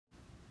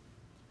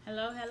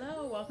Hello,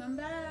 hello, welcome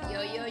back.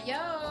 Yo, yo,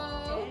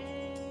 yo.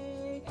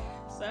 Hey.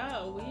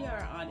 So, we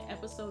are on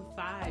episode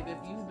 5. If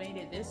you've made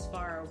it this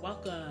far,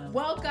 welcome.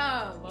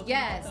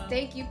 Yes, welcome.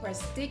 thank you for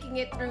sticking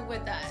it through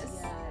with us.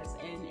 Yes,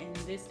 and in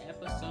this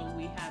episode,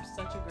 we have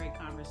such a great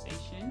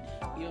conversation.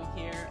 You'll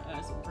hear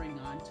us bring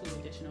on 2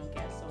 additional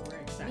guests, so we're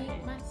excited.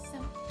 Me,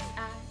 myself,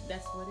 I.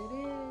 That's what it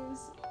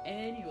is.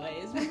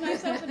 Anyways, me,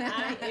 myself, and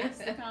I, it's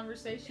the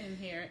conversation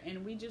here,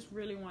 and we just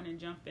really want to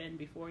jump in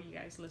before you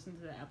guys listen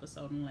to the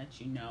episode and let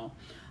you know.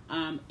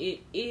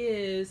 It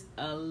is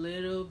a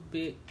little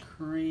bit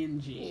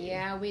cringy.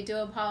 Yeah, we do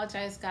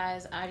apologize,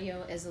 guys.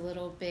 Audio is a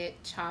little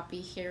bit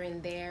choppy here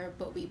and there,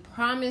 but we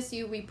promise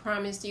you,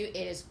 it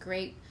is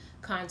great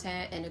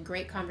content and a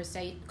great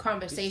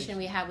conversation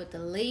we have with the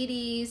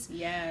ladies.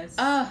 Yes.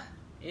 I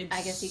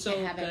It's guess you so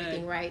can't have good.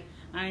 everything right.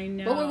 I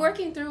know. But we're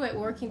working through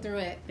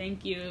it.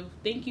 Thank you.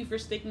 Thank you for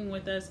sticking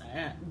with us.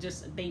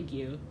 Just thank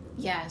you.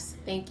 Yes,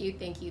 thank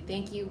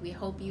you. We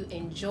hope you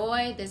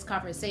enjoy this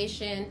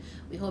conversation.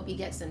 We hope you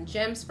get some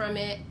gems from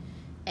it.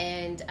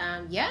 And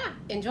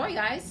enjoy,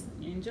 guys.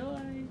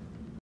 Enjoy.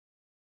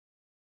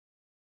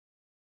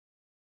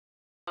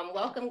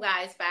 Welcome,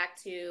 guys, back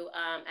to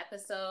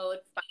episode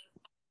 5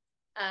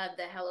 of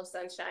the Hello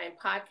Sunshine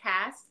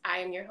podcast. I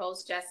am your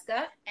host,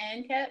 Jessica.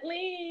 And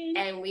Kathleen.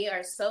 And we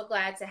are so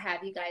glad to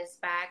have you guys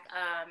back.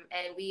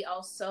 And we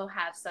also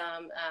have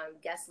some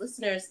guest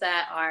listeners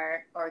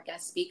or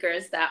guest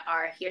speakers that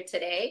are here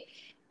today.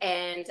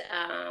 And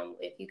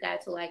if you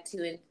guys would like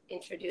to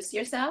introduce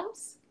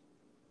yourselves.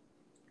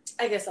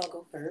 I guess I'll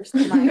go first.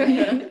 My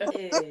name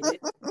is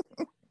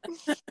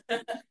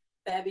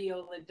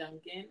Fabiola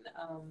Duncan.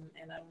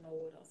 And I don't know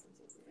what else I'm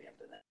supposed to say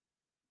after that.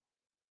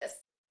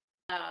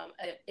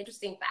 An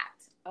interesting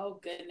fact. Oh,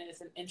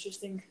 goodness. An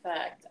interesting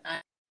fact.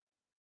 I'm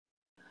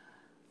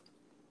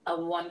a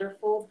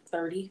wonderful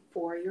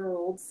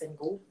 34-year-old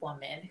single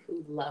woman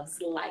who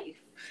loves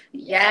life.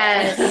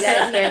 Yes. You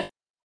guys hear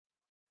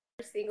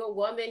single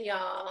woman,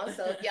 y'all.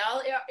 So if y'all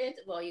are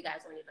into, well, you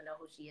guys don't even know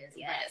who she is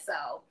yet.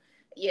 So,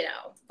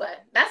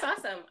 but that's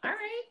awesome. All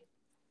right.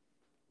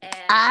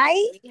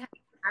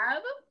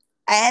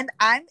 And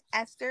I'm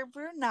Esther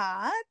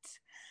Brunat.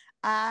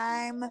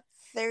 I'm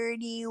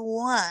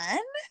 31.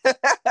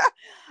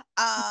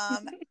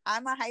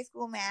 I'm a high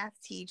school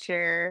math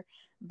teacher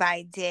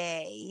by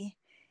day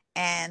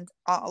and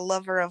a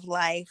lover of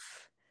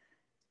life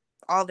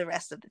all the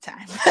rest of the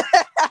time.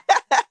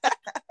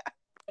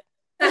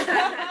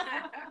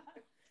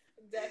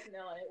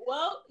 Definitely.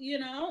 Well,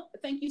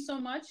 thank you so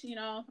much,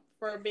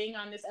 for being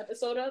on this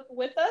episode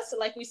with us.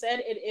 Like we said,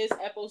 it is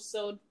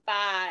episode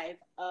 5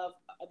 of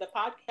the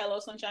Hello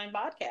Sunshine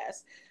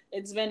podcast.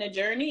 It's been a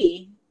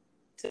journey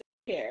to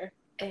here.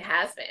 It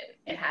has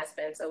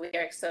been. So we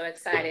are so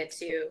excited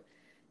to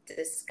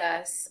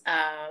discuss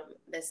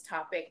this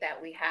topic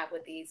that we have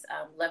with these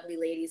lovely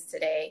ladies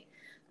today.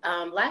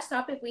 Last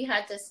topic we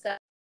had discussed.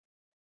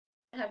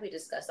 What have we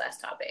discussed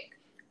last topic?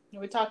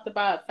 We talked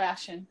about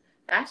fashion.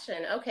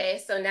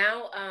 Okay, so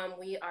now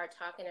we are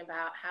talking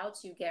about how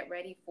to get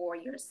ready for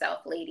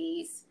yourself,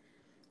 ladies.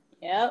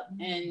 Yep.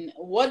 And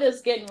what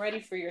does getting ready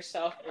for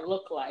yourself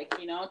look like?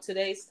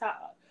 Today's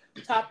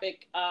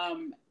topic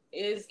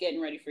is getting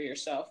ready for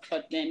yourself,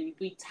 but then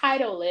we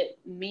title it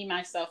Me,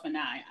 Myself, and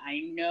I.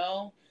 I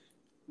know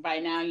by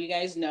now you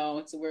guys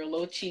know we're a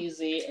little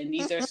cheesy and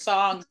these are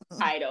song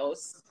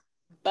titles,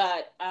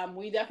 but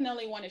we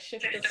definitely want to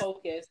shift the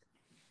focus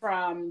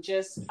from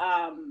just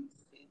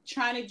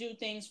trying to do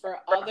things for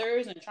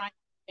others and trying to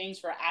do things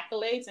for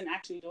accolades and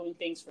actually doing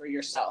things for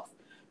yourself.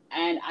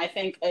 And I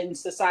think in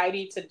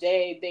society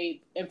today, they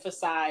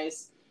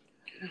emphasize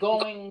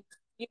doing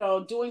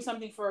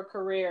something for a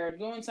career,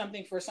 doing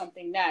something for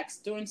something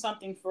next, doing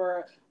something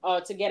for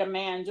to get a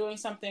man, doing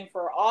something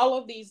for all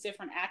of these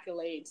different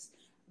accolades.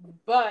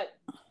 But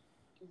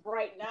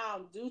right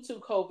now, due to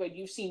COVID,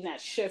 you've seen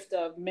that shift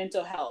of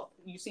mental health.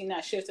 You've seen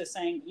that shift of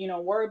saying,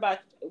 worry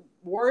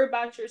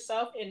about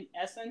yourself, in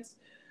essence,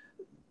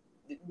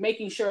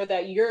 making sure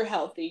that you're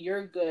healthy,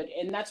 you're good.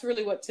 And that's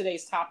really what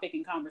today's topic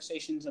and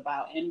conversation is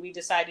about. And we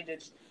decided to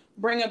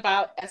bring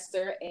about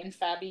Esther and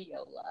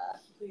Fabiola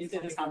into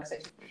this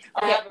conversation.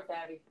 Okay.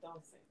 Fabby,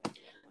 don't say that.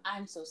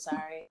 I'm so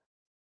sorry.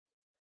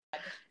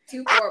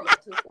 Too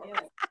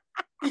formal.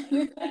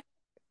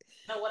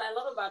 Now, what I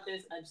love about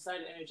this, I'm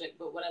sorry to interject,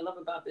 but what I love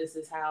about this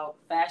is how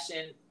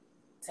fashion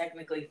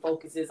technically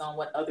focuses on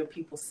what other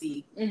people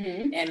see,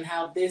 and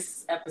how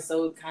this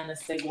episode kind of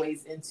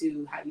segues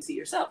into how you see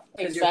yourself.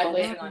 Because you're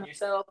focusing on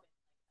yourself.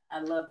 I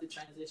love the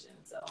transition,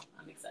 so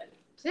I'm excited.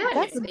 Yeah,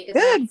 that's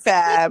good,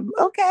 Fab.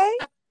 Okay.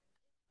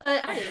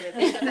 I didn't even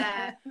think of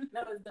that.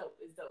 No, it's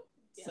dope.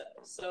 Yeah.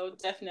 So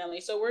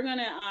definitely. So we're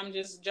gonna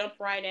just jump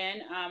right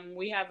in.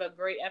 We have a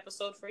great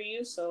episode for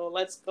you, so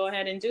let's go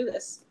ahead and do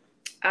this.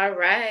 All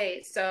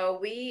right. So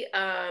we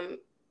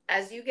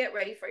as you get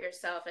ready for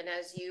yourself and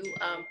as you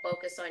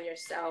focus on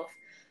yourself,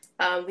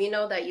 we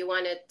know that you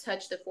want to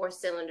touch the 4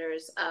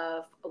 cylinders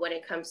of when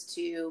it comes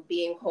to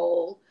being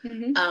whole,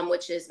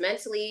 which is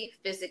mentally,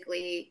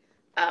 physically,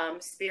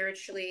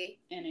 spiritually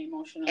and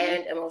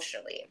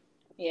emotionally.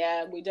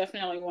 Yeah, we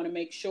definitely want to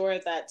make sure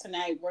that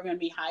tonight we're going to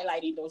be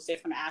highlighting those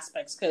different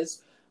aspects,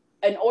 because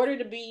in order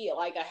to be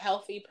like a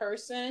healthy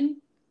person,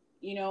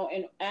 you know,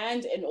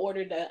 and in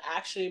order to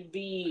actually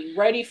be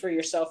ready for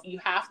yourself, you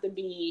have to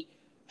be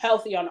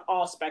healthy on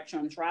all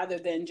spectrums, rather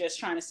than just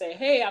trying to say,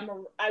 hey,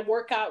 I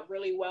work out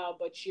really well,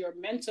 but your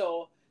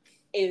mental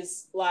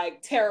is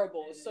like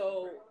terrible.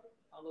 So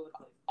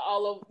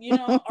you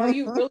know, are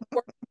you really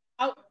working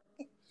out?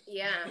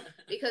 Yeah,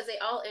 because they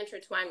all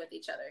intertwine with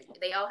each other.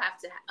 They all have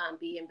to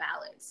be in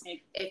balance.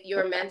 If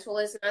your mental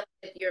is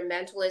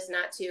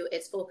not to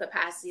its full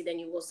capacity, then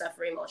you will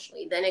suffer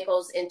emotionally. Then it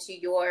goes into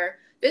your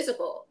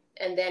physical,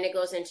 and then it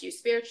goes into you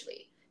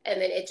spiritually. And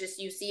then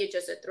you see it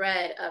just a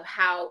thread of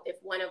how, if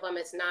one of them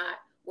is not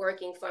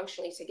working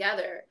functionally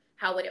together,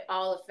 how it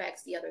all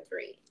affects the other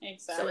three.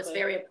 Exactly. So it's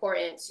very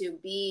important to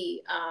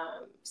be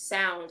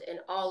sound in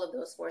all of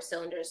those 4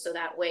 cylinders, so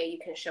that way you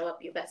can show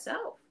up your best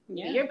self,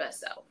 be your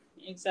best self.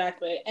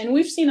 Exactly. And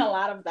we've seen a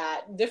lot of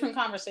that. Different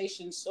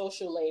conversations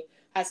socially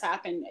has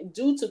happened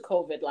due to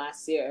COVID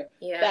last year.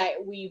 Yeah.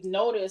 That we've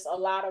noticed a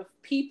lot of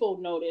people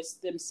notice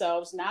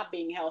themselves not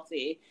being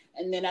healthy.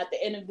 And then at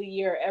the end of the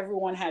year,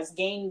 everyone has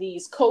gained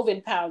these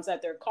COVID pounds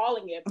that they're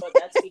calling it. But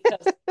that's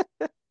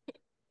because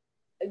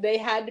they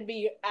had to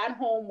be at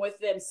home with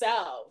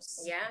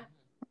themselves. Yeah.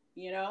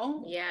 You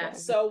know? Yeah.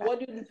 So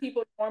what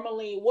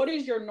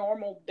is your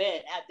normal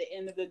bit at the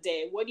end of the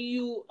day? What do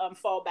you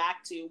fall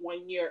back to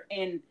when you're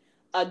in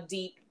a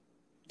deep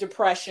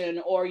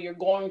depression or you're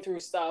going through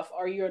stuff?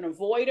 Are you an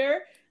avoider?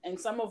 And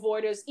some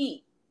avoiders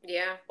eat.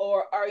 Yeah.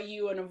 Or are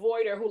you an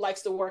avoider who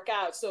likes to work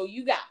out? So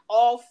you got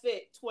all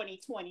fit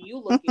 2020. You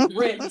looking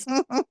ripped.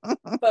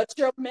 But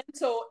your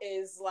mental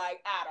is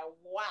like out of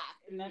whack.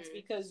 And that's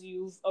because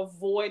you've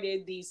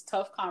avoided these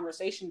tough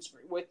conversations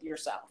with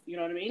yourself. You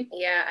know what I mean?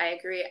 Yeah, I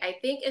agree. I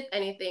think if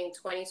anything,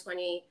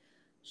 2020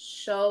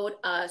 showed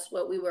us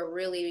what we were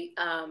really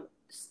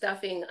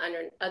stuffing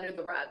under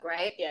the rug,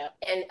 right? Yeah.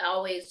 And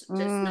always just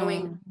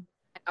knowing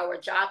our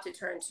job to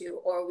turn to,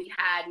 or we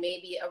had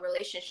maybe a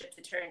relationship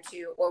to turn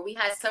to, or we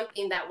had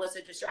something that was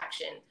a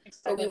distraction.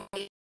 Exactly. So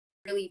we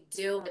really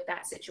deal with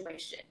that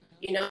situation.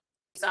 You know,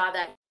 we saw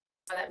that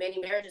many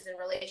marriages and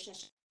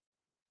relationships,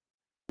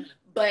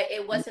 but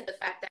it wasn't the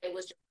fact that it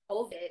was just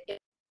COVID. It was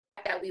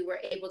the fact that we were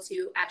able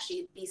to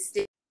actually be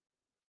still,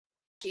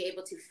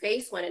 able to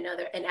face one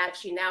another, and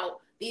actually now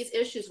these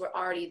issues were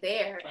already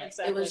there.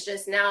 Exactly. It was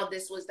just now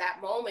this was that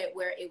moment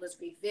where it was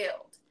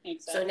revealed.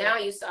 Exactly. So now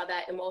you saw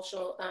that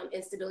emotional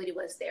instability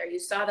was there. You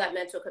saw that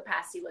mental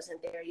capacity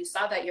wasn't there. You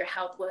saw that your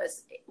health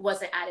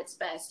wasn't at its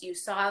best. You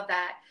saw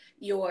that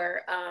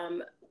your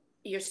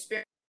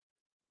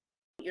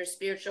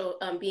spiritual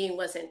being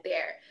wasn't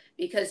there,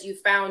 because you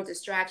found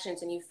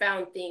distractions and you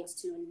found things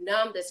to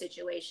numb the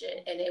situation,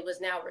 and it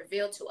was now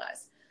revealed to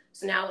us.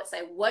 So now it's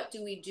like, what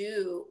do we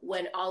do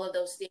when all of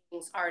those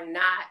things are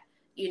not,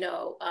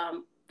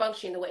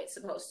 functioning the way it's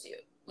supposed to?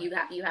 You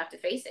have to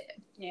face it.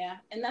 Yeah,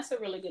 and that's a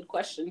really good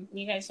question.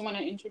 You guys want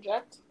to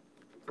interject,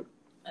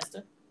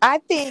 Esther? I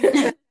think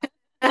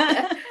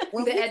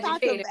when we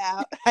talk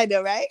about, I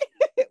know, right?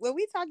 When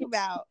we talk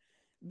about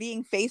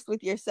being faced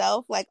with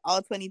yourself, like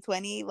all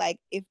 2020, like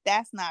if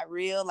that's not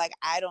real, like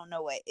I don't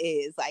know what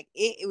is. Like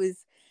it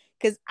was,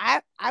 because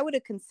I would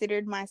have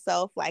considered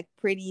myself like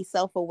pretty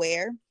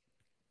self-aware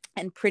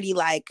and pretty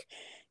like,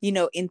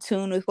 in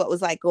tune with what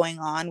was like going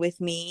on with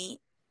me.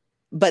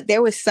 But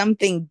there was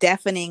something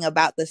deafening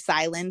about the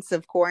silence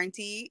of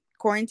early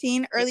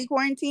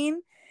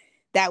quarantine,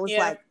 that was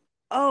like,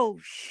 oh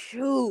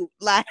shoot,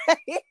 like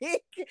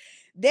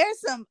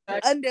there's some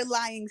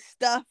underlying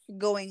stuff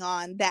going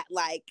on that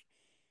like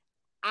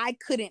I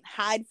couldn't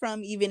hide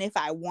from even if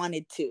I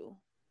wanted to,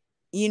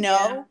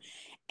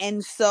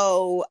 And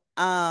so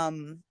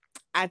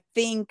I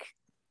think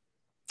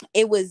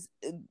it was,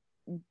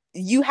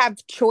 you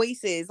have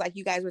choices, like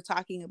you guys were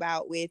talking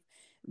about, with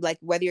like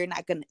whether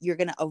you're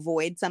gonna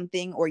avoid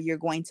something or you're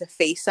going to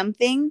face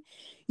something,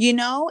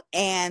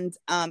 and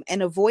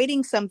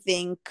avoiding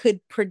something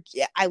could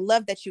I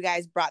love that you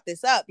guys brought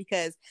this up,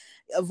 because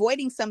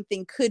avoiding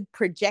something could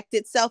project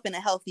itself in a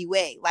healthy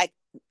way. Like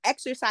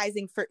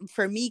exercising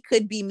for me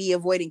could be me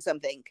avoiding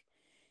something,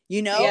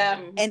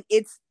 and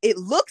it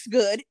looks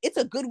good. It's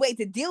a good way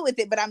to deal with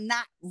it, but I'm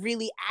not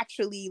really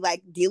actually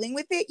like dealing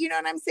with it. You know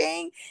what I'm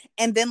saying?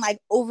 And then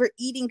like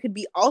overeating could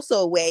be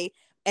also a way,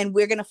 and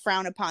we're going to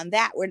frown upon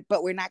that.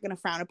 But we're not going to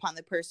frown upon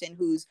the person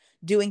who's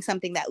doing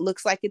something that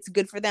looks like it's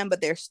good for them, but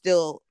they're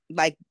still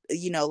like,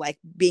 like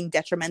being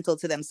detrimental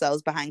to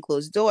themselves behind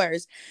closed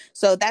doors.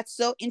 So that's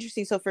so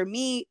interesting. So for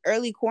me,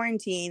 early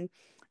quarantine,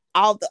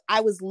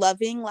 I was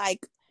loving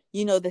like,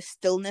 the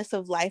stillness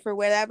of life or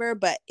whatever,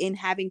 but in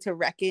having to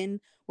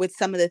reckon with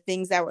some of the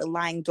things that were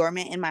lying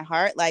dormant in my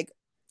heart, like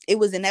it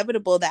was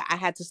inevitable that I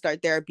had to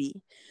start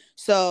therapy.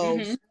 So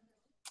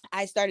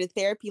I started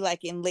therapy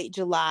like in late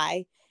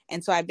July.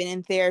 And so I've been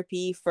in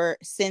therapy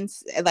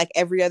since like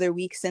every other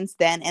week since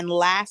then. And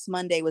last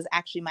Monday was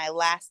actually my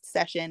last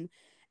session,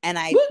 and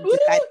I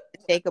decided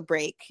to take a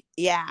break.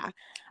 Yeah.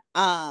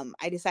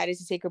 I decided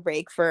to take a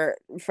break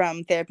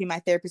from therapy. My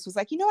therapist was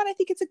like, you know what, I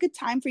think it's a good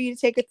time for you to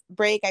take a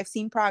break. I've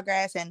seen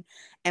progress and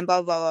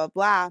blah, blah, blah,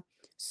 blah.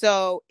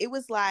 So it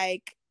was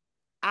like,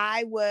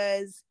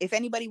 if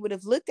anybody would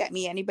have looked at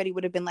me, anybody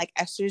would have been like,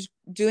 Esther's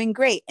doing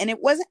great. And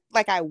it wasn't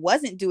like I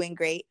wasn't doing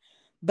great,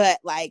 but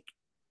like,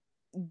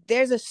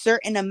 there's a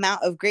certain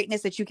amount of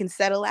greatness that you can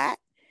settle at.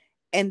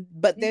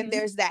 But then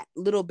there's that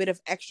little bit of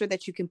extra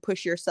that you can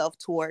push yourself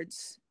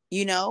towards,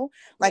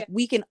 like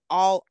we can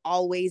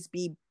always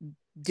be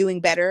doing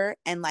better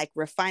and like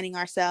refining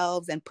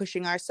ourselves and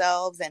pushing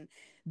ourselves. And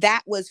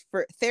that was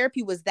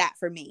therapy was that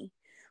for me.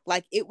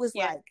 Like, it was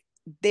like,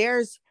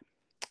 there's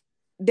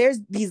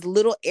these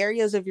little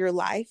areas of your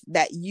life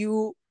that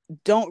you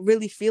don't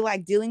really feel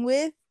like dealing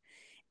with.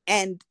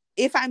 And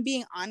if I'm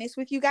being honest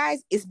with you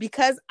guys, it's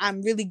because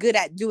I'm really good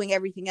at doing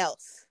everything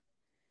else.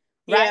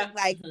 Right? Yeah.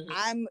 Like,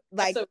 I'm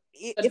like,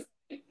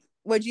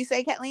 what'd you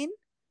say, Kathleen?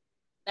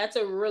 That's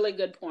a really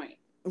good point.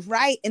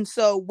 Right. And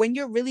so when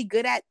you're really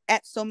good at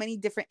so many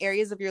different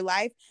areas of your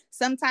life,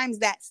 sometimes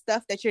that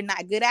stuff that you're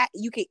not good at,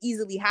 you can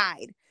easily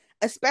hide,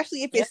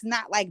 especially if it's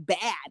not like bad,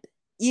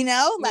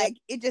 like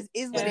it just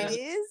is what it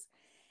is.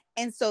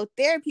 And so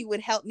therapy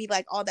would help me,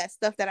 like, all that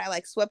stuff that I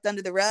like swept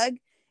under the rug.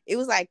 It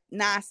was like,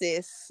 nah,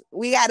 sis,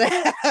 we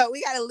gotta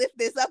lift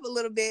this up a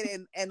little bit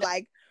and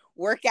like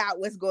work out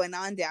what's going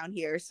on down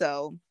here.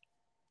 So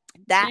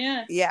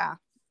that,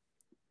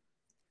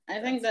 I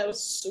think that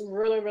was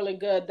really, really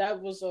good. That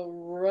was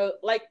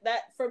like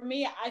that for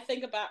me. I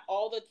think about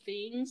all the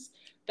things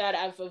that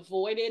I've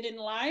avoided in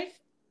life,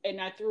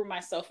 and I threw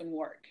myself in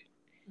work.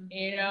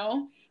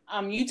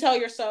 You tell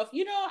yourself,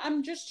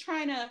 I'm just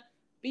trying to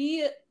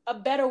be a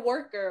better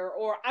worker,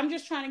 or I'm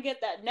just trying to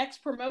get that next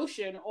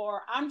promotion,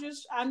 or I'm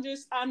just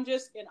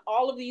in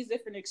all of these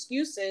different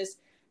excuses.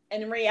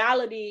 And in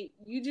reality,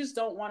 you just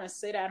don't want to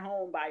sit at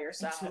home by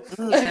yourself.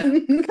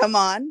 Come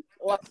on.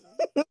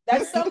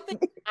 That's something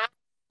I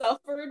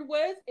suffered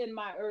with in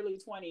my early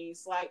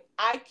 20s. Like,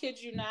 I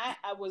kid you not,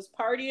 I was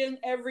partying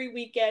every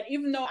weekend,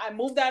 even though I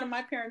moved out of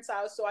my parents'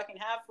 house so I can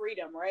have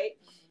freedom, right?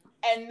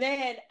 And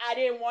then I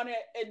didn't want to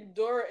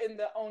endure in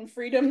the own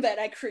freedom that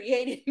I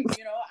created.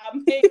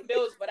 I'm paying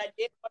bills, but I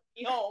didn't want to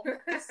be home.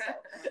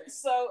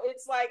 So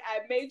it's like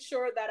I made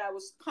sure that I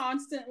was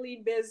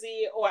constantly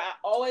busy, or I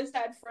always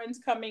had friends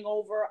coming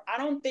over. I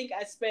don't think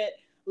I spent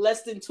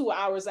less than 2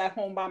 hours at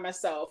home by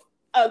myself,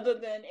 other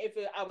than if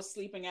I was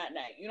sleeping at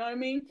night. You know what I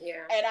mean?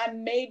 Yeah. And I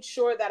made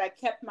sure that I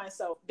kept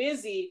myself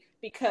busy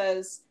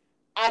because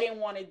I didn't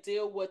want to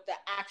deal with the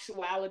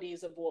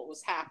actualities of what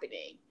was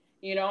happening.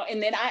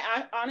 And then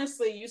I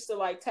honestly used to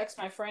like text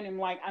my friend and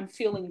like, I'm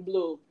feeling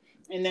blue.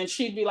 And then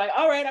she'd be like,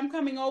 all right, I'm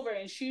coming over.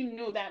 And she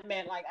knew that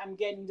meant like, I'm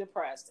getting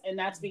depressed. And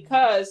that's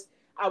because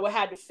I would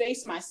have to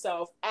face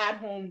myself at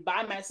home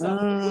by myself.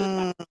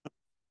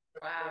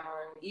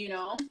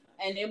 Wow.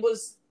 And it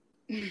was,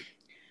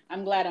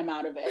 I'm glad I'm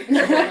out of it.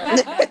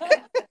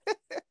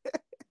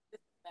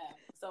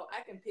 So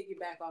I can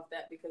piggyback off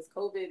that because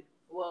COVID,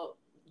 well,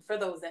 for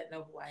those that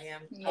know who I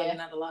am, probably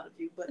not a lot of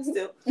you, but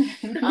still,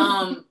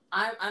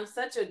 I'm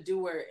such a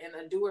doer and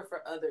a doer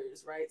for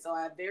others, right? So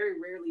I very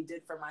rarely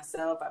did for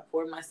myself. I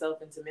poured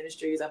myself into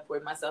ministries. I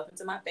poured myself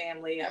into my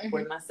family. I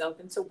poured myself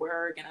into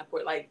work, and I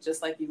poured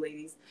just like you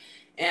ladies.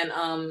 And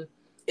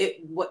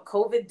what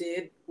COVID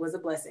did was a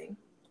blessing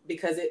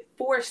because it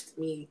forced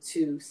me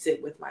to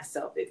sit with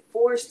myself. It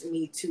forced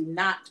me to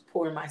not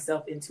pour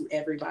myself into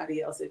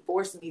everybody else. It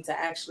forced me to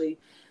actually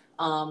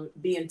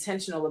be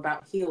intentional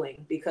about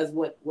healing, because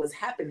what was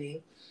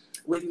happening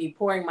with me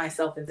pouring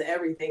myself into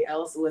everything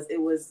else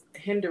was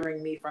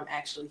hindering me from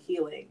actually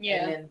healing.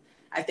 And then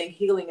I think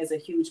healing is a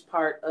huge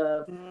part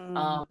of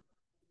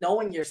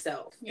knowing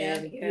yourself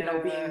and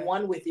being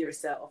one with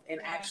yourself and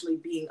actually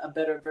being a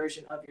better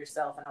version of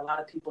yourself. And a lot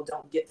of people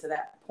don't get to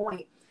that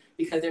point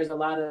because there's a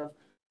lot of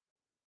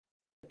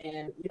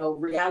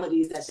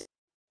realities that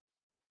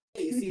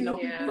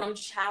from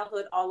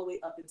childhood all the way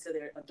up into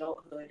their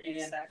adulthood,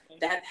 and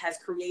that has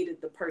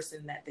created the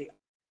person that they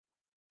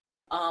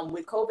are.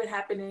 With COVID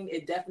happening,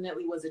 it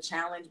definitely was a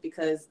challenge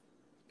because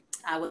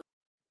I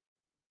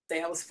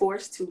was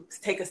forced to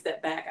take a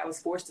step back. I was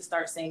forced to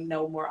start saying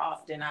no more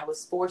often. I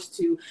was forced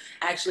to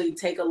actually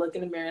take a look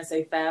in the mirror and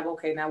say, Fab,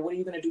 okay, now what are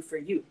you going to do for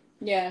you?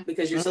 Yeah,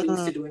 because you're so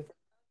used to doing,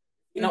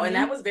 and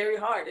that was very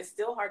hard. It's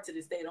still hard to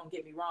this day. Don't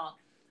get me wrong.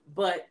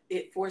 But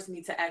it forced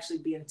me to actually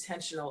be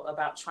intentional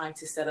about trying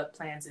to set up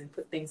plans and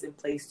put things in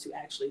place to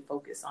actually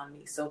focus on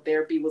me. So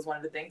therapy was one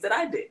of the things that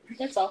I did.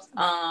 That's awesome.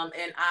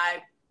 And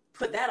I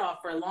put that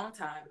off for a long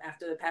time.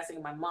 After the passing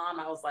of my mom,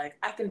 I was like,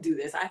 I can do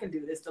this. I can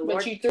do this.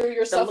 But you threw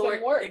yourself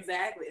in work.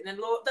 Exactly. And then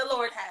the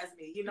Lord has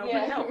me, for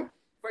help,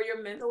 for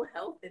your mental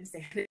health and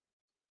sanity.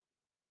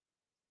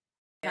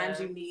 Sometimes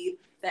you need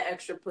that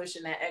extra push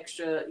and that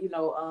extra,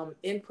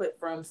 input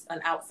from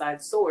an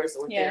outside source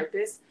or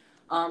therapist.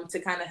 To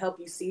kind of help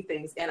you see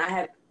things. And I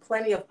had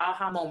plenty of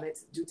aha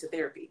moments due to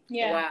therapy.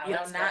 Yeah.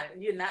 Wow,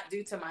 not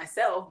due to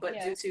myself,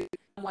 but due to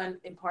someone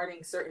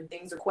imparting certain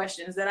things or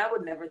questions that I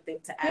would never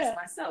think to ask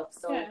myself.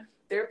 So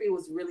therapy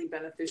was really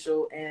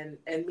beneficial, and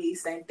me,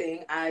 same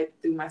thing. I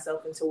threw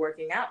myself into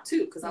working out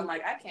too, because I'm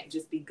like, I can't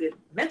just be good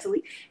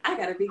mentally, I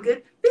gotta be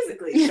good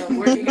physically. So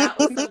working out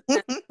was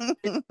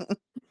something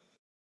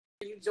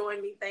you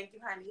joined me. Thank you,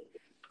 honey.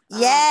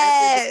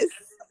 Yes.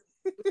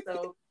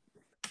 So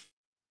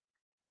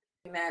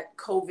that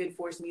COVID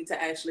forced me to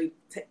actually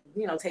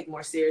take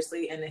more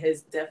seriously, and it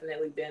has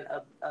definitely been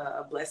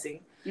a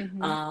blessing.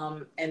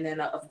 And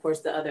then of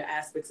course the other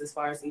aspects, as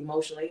far as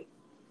emotionally,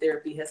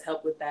 therapy has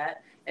helped with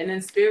that. And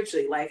then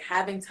spiritually, like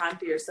having time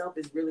for yourself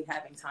is really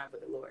having time for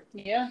the Lord.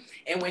 Yeah.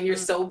 And when you're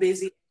so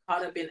busy,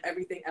 caught up in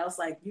everything else,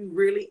 like you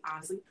really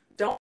honestly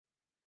don't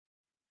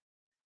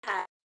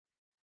have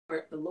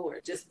for the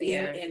Lord. Just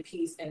being in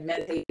peace and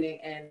meditating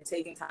and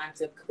taking time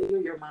to clear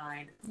your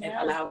mind and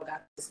allow God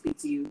to speak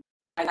to you.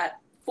 I got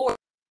forced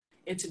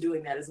into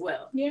doing that as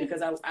well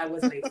because I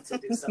wasn't able to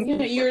do so.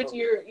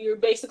 You're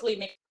basically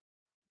making,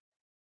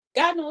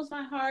 God knows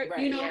my heart.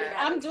 Right.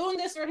 I'm doing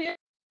this for Him.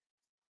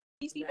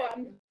 These people,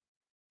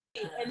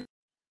 and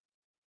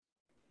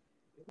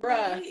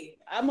bruh,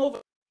 I'm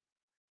over.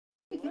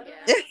 I'm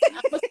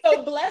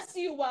so bless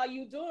you while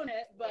you doing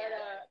it, but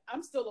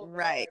I'm still over.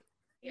 Right.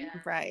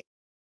 Right.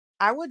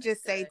 I would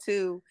just say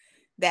too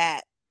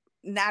that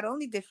not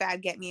only did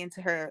Fab get me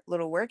into her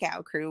little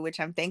workout crew, which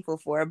I'm thankful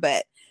for,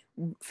 but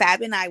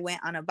Fab and I went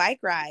on a bike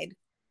ride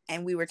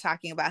and we were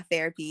talking about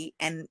therapy.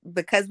 And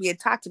because we had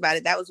talked about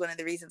it, that was one of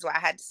the reasons why I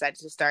had decided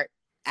to start,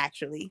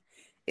 actually,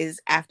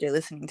 is after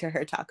listening to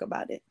her talk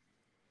about it.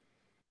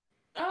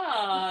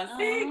 Oh,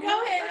 see,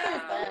 go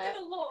ahead.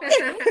 Lord.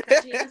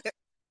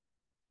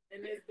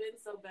 And it's been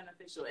so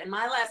beneficial. And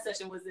my last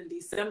session was in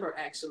December,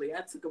 actually.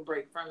 I took a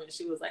break from it.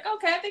 She was like,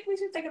 okay, I think we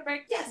should take a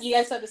break. Yes. You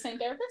guys have the same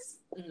therapist?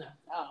 No.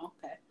 Oh,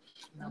 okay.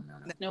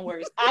 No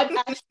worries. I'm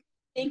actually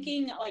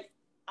thinking, like,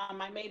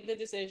 I made the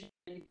decision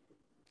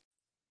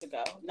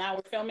ago. Now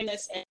we're filming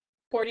this and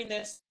recording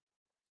this.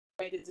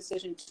 I made the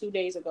decision 2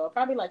 days ago,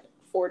 probably like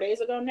 4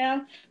 days ago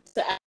now,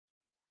 to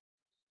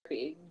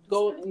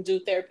go and do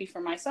therapy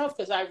for myself,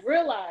 because I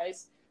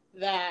realized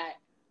that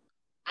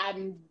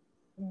I'm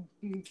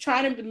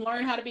trying to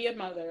learn how to be a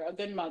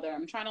good mother.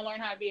 I'm trying to learn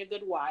how to be a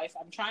good wife.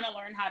 I'm trying to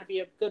learn how to be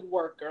a good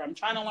worker. I'm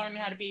trying to learn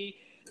how to be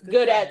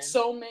good at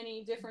so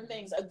many different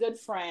things, a good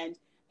friend.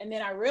 And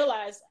then I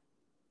realized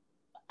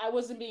I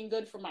wasn't being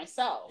good for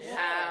myself.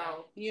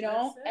 Wow.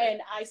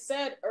 And I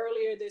said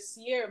earlier this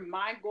year,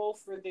 my goal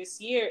for this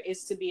year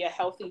is to be a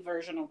healthy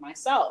version of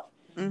myself.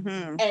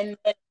 Mm-hmm. And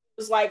it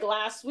was like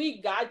last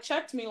week, God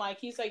checked me, like,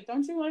 he's like,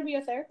 don't you want to be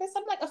a therapist?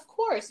 I'm like, of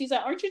course. He's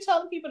like, aren't you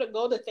telling people to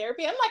go to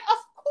therapy? I'm like, of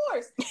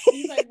course.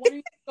 He's like, why don't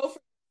you go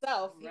for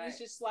yourself? Right. He's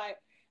just like,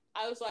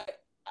 I was like,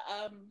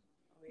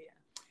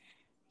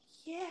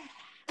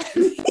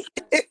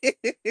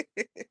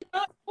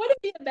 would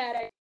it be a bad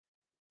idea?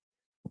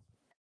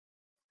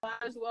 Might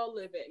as well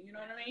live it. You know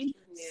what I mean?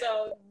 Yeah.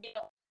 So,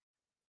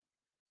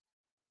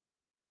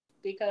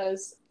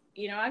 because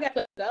I got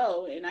to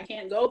go, and I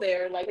can't go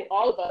there like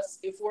all of us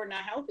if we're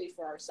not healthy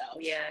for ourselves.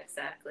 Yeah,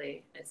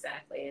 exactly.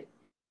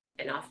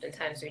 And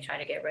oftentimes we try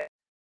to get rid of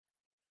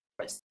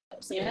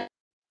ourselves. Yeah.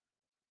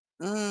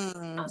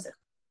 Also,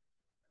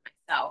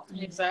 myself.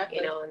 Exactly.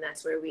 And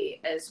that's where we,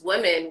 as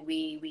women,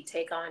 we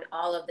take on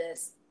all of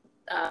this,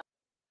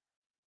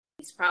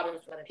 these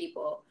problems for other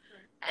people,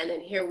 and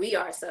then here we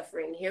are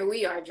suffering. Here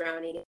we are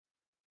drowning.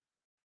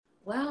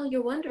 Well,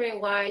 you're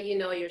wondering why,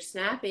 you're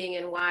snapping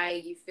and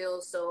why you feel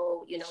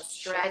so,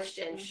 stretched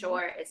and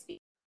short. It's because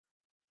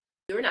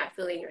you're not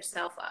filling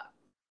yourself up.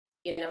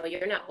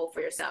 You're not whole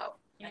for yourself.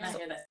 And I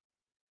hear that.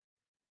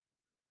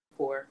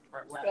 Pour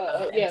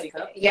empty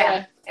cup.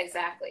 Yeah,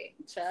 exactly.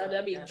 Child,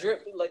 that be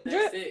drip. Like,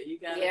 that's drip. it. You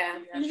got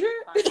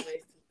drip.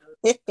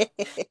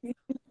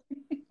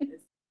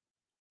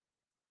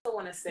 I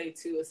want to say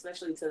too,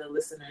 especially to the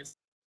listeners,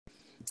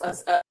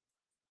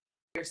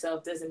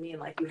 yourself doesn't mean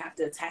like you have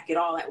to attack it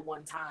all at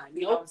one time.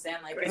 You know what I'm saying?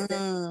 Like it's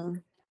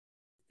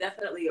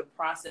definitely a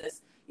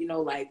process.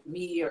 Like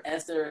me or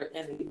Esther,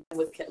 and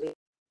with Kelly,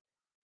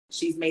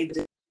 she's made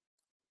the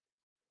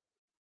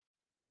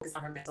focus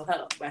on her mental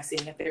health by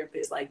seeing a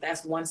therapist. Like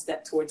that's one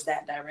step towards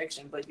that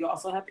direction. But you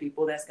also have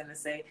people that's going to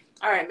say,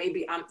 all right,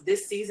 maybe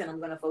this season I'm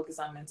going to focus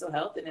on mental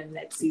health, and then the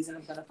next season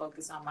I'm going to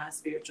focus on my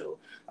spiritual,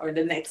 or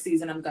the next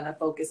season I'm going to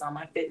focus on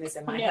my fitness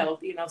and my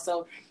health.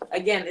 So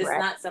again, it's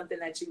not something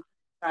that you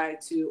try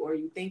to, or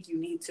you think you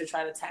need to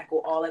try to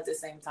tackle all at the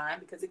same time,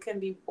 because it can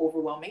be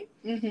overwhelming.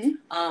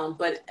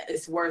 But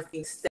it's worth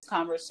the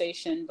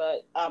conversation.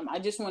 But I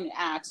just want to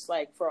ask,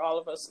 like, for all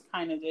of us,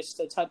 kind of just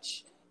to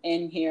touch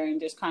in here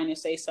and just kind of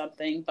say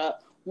something.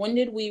 But when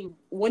did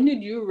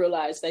you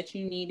realize that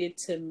you needed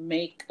to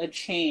make a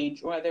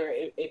change, whether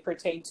it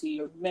pertained to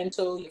your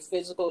mental, your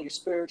physical, your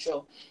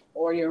spiritual,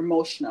 or your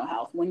emotional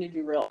health? When did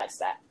you realize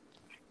that?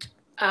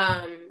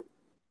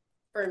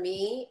 For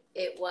me,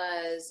 it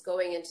was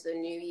going into the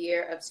new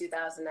year of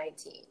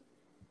 2019.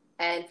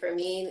 And for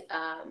me,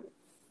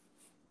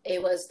 it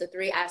was the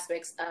three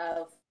aspects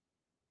of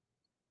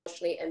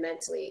emotionally and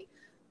mentally.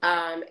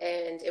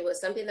 And it was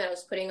something that I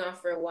was putting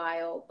off for a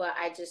while, but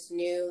I just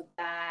knew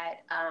that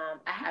I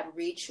had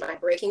reached my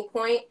breaking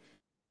point.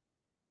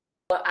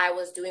 What I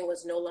was doing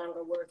was no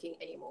longer working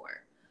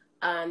anymore.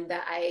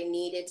 That I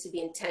needed to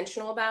be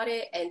intentional about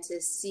it and to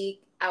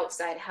seek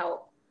outside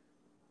help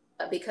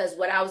because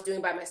what I was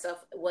doing by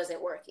myself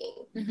wasn't working.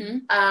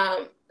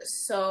 Mm-hmm.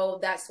 So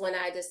that's when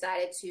I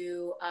decided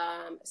to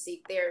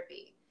seek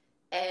therapy.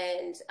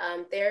 And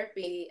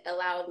therapy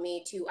allowed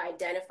me to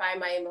identify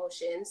my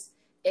emotions.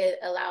 It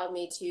allowed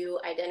me to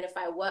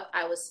identify what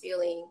I was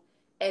feeling,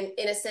 and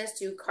in a sense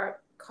to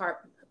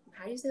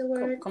how do you say the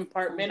word?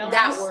 Compartmentalize.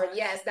 That word,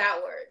 yes, that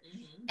word.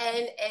 Mm-hmm.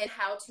 And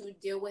how to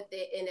deal with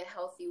it in a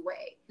healthy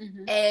way.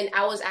 Mm-hmm. And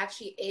I was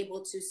actually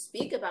able to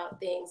speak about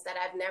things that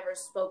I've never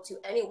spoke to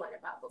anyone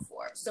about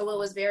before. So it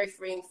was very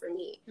freeing for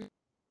me. Mm-hmm.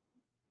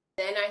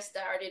 Then I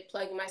started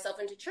plugging myself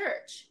into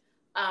church,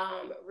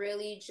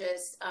 really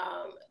just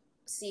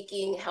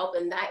seeking help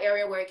in that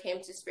area where it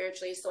came to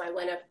spiritually. So I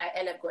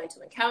ended up going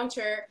to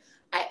Encounter.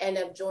 I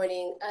ended up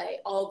joining a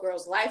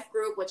all-girls life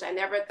group, which I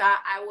never thought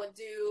I would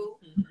do,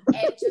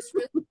 and just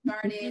really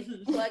started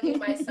plugging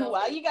myself.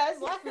 Why you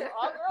guys laughing?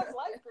 All-girls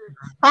life group.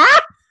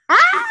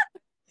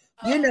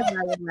 You know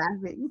I was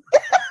laughing.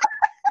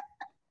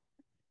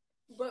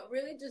 But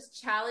really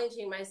just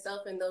challenging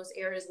myself in those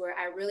areas where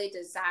I really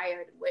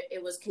desired what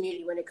it was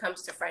community when it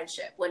comes to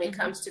friendship, when it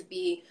comes to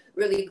be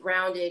really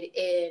grounded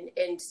in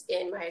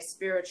my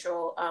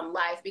spiritual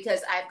life,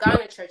 because I've gone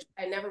to church.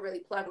 I never really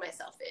plugged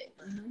myself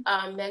in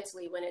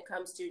mentally when it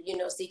comes to,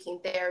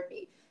 seeking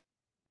therapy.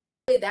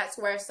 That's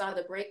where I saw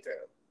the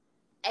breakthrough,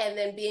 and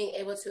then being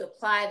able to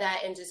apply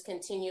that and just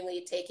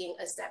continually taking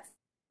a step.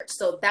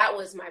 So that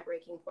was my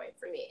breaking point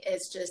for me.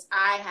 It's just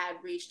I had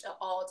reached an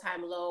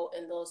all-time low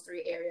in those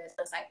three areas.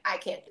 I was like, I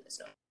can't do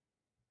this no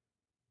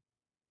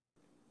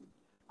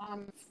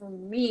more. For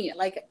me,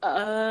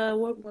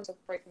 what was a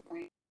breaking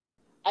point?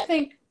 I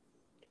think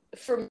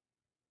for me,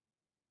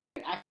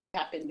 it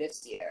happened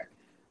this year.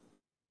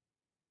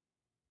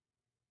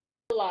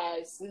 I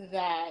realized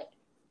that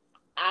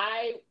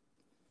I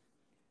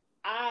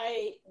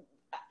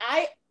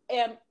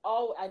am.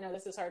 Oh, I know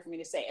this is hard for me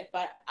to say it,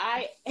 but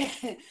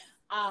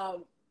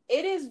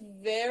it is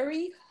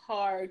very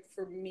hard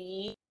for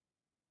me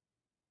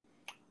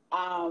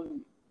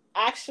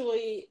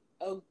actually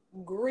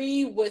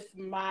agree with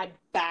my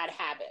bad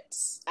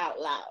habits out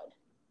loud.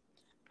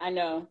 I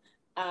know.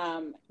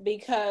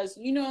 Because,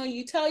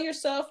 you tell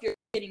yourself you're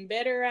getting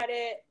better at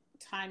it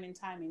time and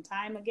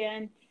time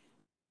again.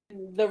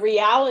 The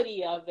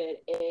reality of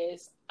it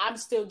is I'm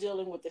still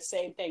dealing with the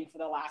same thing for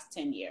the last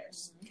 10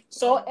 years. Mm-hmm.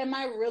 So am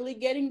I really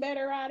getting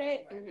better at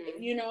it?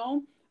 Mm-hmm.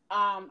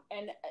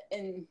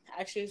 And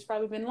actually it's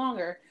probably been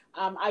longer.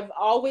 I've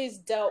always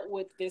dealt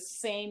with this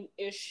same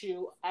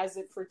issue as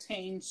it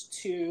pertains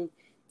to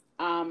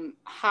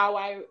how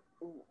I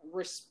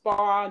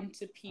respond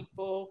to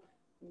people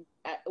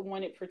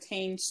when it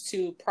pertains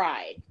to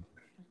pride.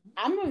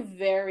 I'm a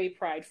very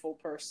prideful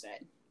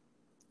person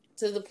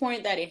to the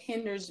point that it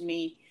hinders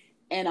me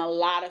in a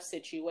lot of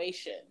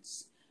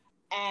situations.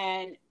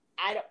 And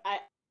I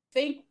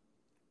think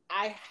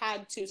I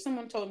had to,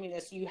 someone told me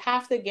this, you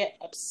have to get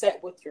upset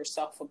with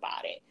yourself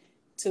about it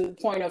to the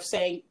point of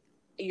saying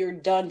you're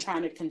done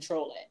trying to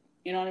control it.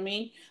 You know what I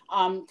mean?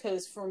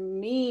 Because for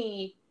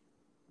me,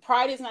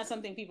 pride is not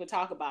something people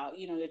talk about.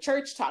 The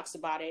church talks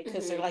about it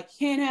because they're like,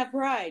 you can't have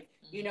pride,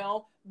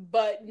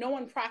 but no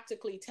one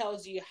practically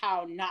tells you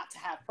how not to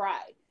have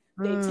pride.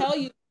 They tell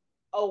you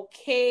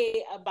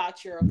okay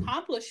about your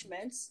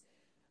accomplishments,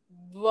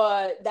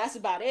 but that's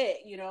about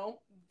it,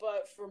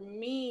 But for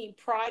me,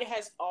 pride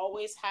has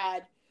always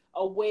had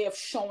a way of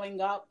showing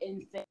up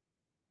in things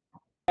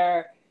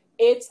where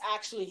it's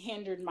actually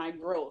hindered my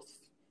growth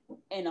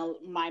in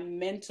my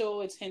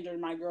mental, it's hindered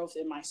my growth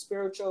in my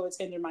spiritual, it's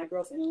hindered my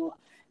growth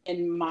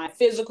in my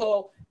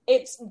physical.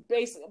 It's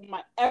basically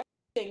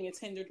everything. It's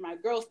hindered my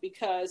growth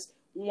because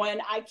when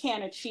I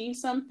can't achieve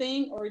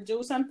something or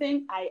do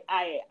something,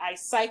 I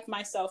psych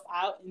myself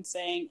out and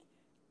saying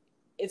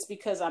it's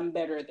because I'm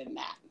better than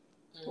that.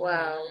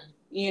 Wow.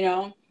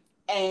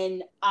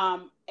 And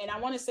I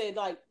want to say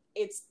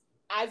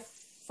I've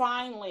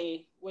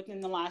finally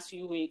within the last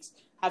few weeks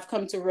have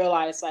come to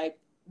realize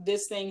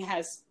this thing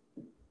has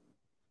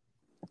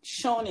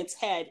shown its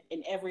head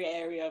in every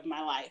area of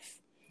my life,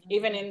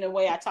 even in the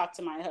way I talk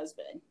to my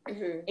husband,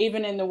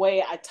 even in the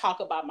way I talk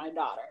about my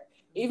daughter,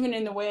 even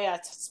in the way I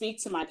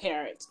speak to my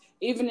parents,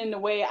 even in the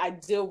way I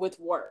deal with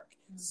work.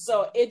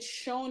 So it's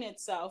shown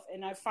itself,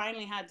 and I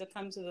finally had to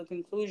come to the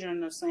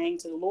conclusion of saying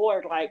to the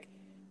Lord,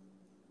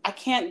 I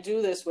can't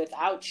do this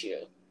without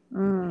you.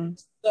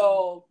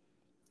 So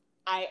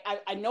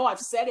I know I've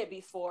said it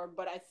before,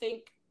 but I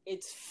think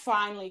it's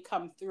finally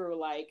come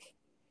through.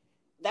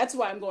 That's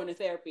why I'm going to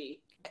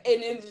therapy.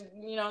 And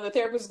the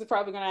therapist is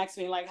probably going to ask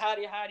me how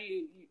do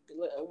you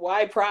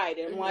why pride?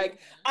 And I'm like,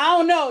 I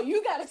don't know.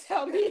 You got to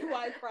tell me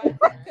why pride,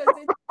 because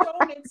it's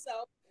shown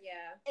itself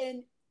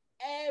in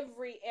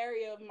every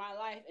area of my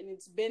life, and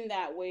it's been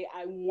that way.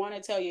 I want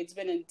to tell you, it's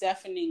been a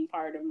deafening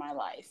part of my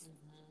life.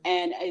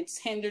 And it's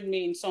hindered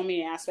me in so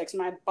many aspects.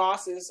 My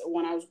bosses,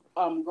 when I was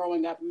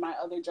growing up in my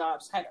other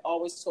jobs, had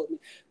always told me,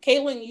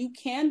 Caitlin, you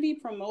can be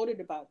promoted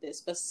about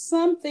this, but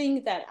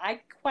something that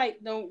I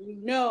quite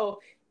don't know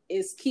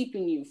is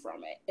keeping you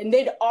from it. And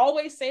they'd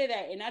always say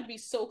that, and I'd be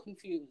so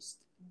confused.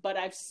 But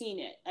I've seen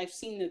it. I've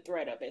seen the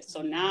thread of it.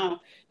 So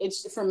now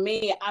it's, for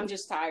me, I'm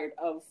just tired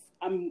of,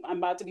 I'm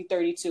about to be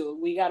 32.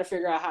 We got to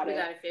figure out how to. We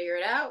got to figure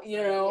it out.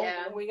 You know,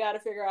 we got to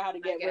figure out how to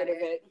get rid of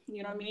it.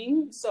 You know what I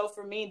mean? So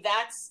for me,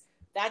 that's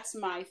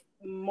my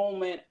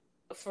moment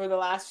for the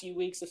last few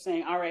weeks of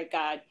saying, all right,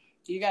 God,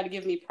 you got to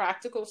give me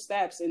practical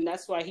steps. And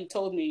that's why he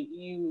told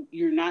me,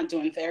 you're not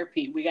doing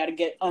therapy. We got to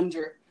get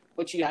under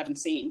what you haven't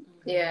seen.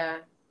 Yeah.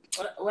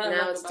 What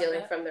now it's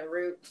dealing from the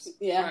roots.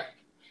 Yeah.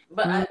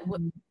 Right.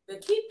 But the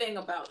key thing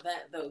about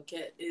that, though,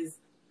 Kat, is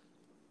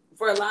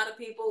for a lot of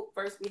people,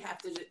 first we have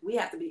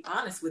to be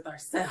honest with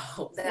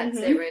ourselves. That's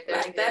it right there.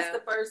 Like, that's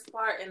the first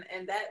part,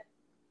 and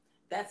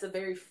that's a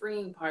very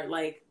freeing part.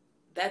 Like,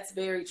 that's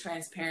very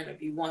transparent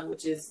of you, one,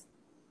 which is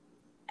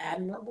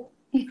admirable.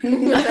 These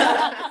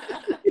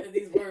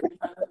words,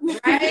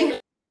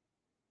 right?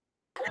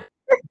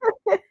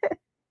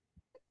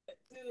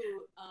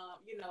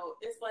 You know,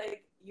 it's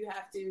like you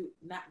have to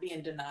not be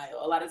in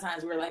denial. A lot of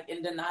times we're like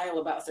in denial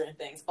about certain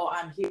things. Oh,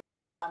 I'm here.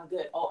 I'm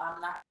good. Oh, I'm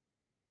not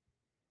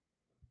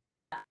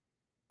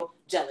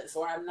jealous,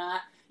 or I'm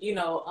not,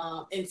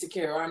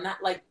 insecure, or I'm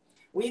not, like,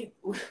 we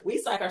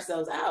psych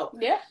ourselves out.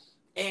 Yeah.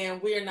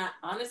 And we're not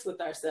honest with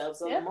ourselves.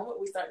 So the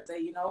moment we start to say,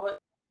 you know what,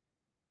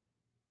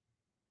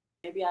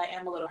 maybe I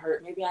am a little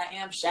hurt. Maybe I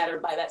am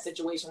shattered by that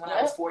situation when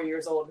I was 4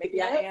 years old.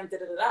 Maybe I am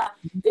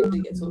Then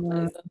we get to a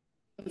place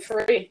of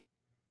free.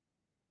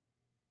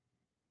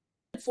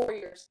 4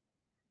 years.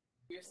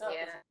 Yourself.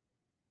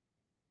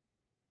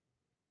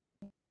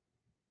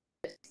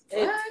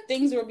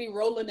 Things will be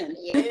rolling in.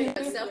 Yeah,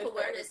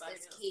 self-awareness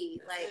is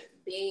key. Like,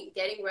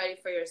 getting ready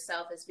for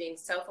yourself is being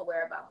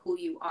self-aware about who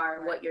you are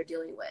and what you're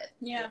dealing with.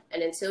 Yeah.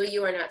 And until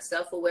you are not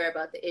self-aware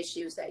about the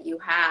issues that you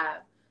have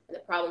and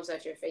the problems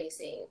that you're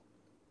facing,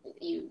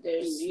 you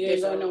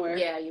ain't going nowhere.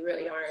 Yeah, you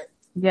really aren't.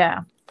 Yeah,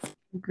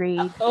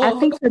 agreed. I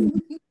think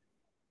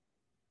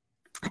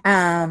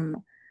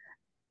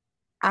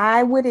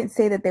I wouldn't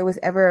say that there was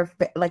ever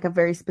a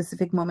very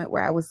specific moment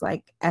where I was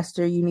like,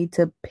 Esther, you need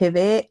to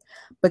pivot,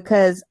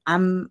 because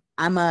I'm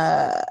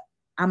a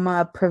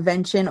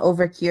prevention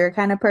over cure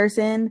kind of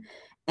person.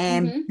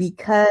 And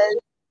because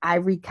I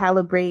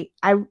routinely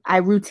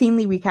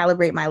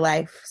recalibrate my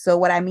life. So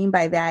what I mean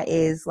by that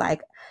is,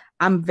 like,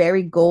 I'm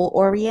very goal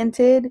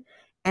oriented.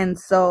 And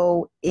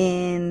so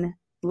in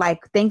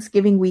like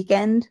Thanksgiving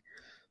weekend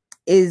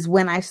is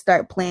when I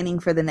start planning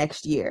for the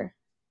next year.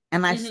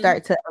 And I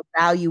start to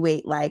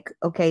evaluate, like,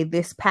 okay,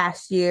 this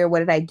past year, what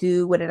did I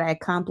do? What did I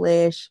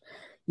accomplish?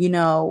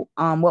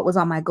 What was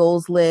on my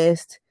goals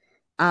list?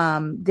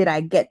 Did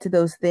I get to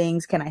those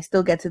things? Can I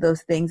still get to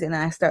those things? And then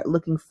I start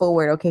looking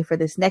forward. Okay, for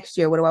this next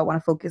year, what do I want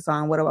to focus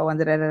on? What do I want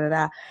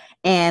to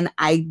And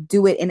I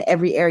do it in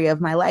every area of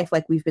my life,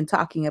 like we've been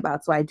talking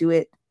about. So I do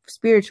it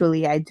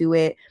spiritually. I do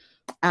it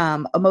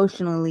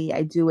emotionally.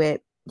 I do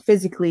it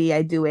physically.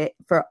 I do it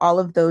for all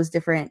of those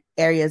different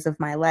areas of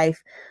my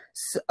life.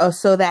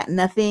 So that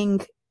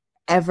nothing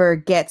ever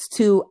gets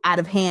too out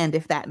of hand,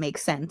 if that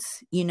makes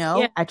sense.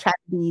 I try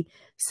to be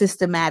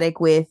systematic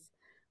with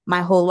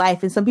my whole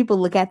life. And some people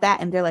look at that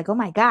and they're like, oh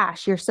my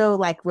gosh, you're so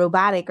like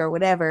robotic or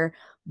whatever,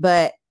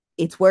 but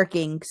it's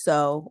working.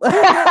 So, so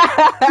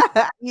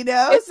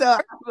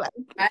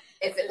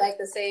if it, like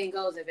the saying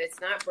goes, if it's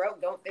not broke,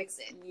 don't fix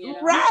it.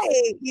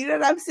 Right. You know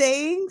what I'm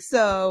saying?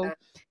 So,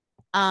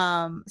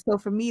 so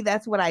for me,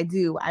 that's what I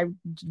do. I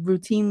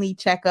routinely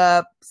check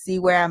up, see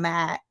where I'm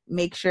at,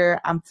 make sure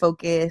I'm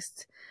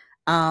focused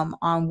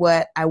on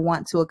what I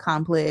want to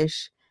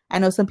accomplish. I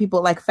know some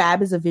people, like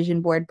Fab is a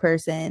vision board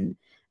person.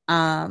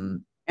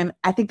 And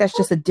I think that's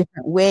just a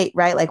different way,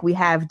 right? Like, we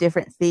have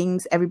different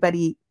things.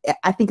 Everybody,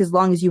 I think as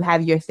long as you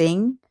have your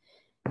thing,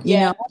 you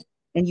know,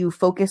 and you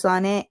focus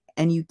on it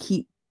and you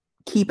keep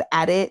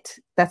at it,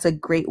 that's a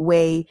great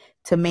way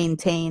to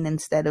maintain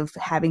instead of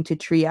having to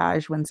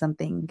triage when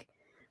something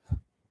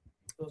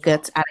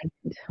gets out of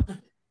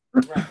hand.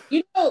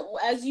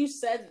 As you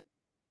said,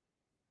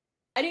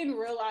 I didn't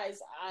realize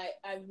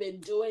I've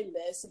been doing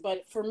this,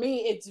 but for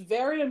me, it's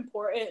very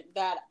important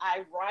that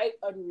I write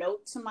a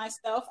note to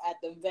myself at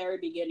the very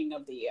beginning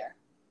of the year.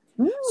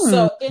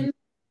 So in the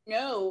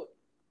note,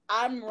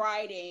 I'm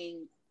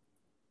writing,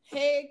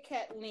 hey,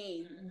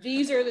 Kathleen,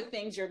 these are the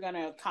things you're going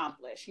to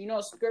accomplish.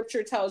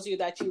 Scripture tells you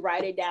that you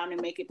write it down and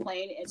make it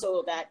plain, and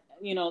so that,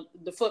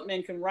 the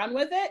footmen can run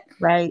with it.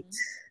 Right.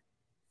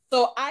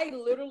 So I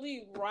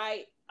literally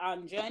write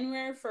on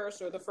January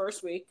 1st or the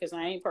first week, because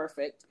I ain't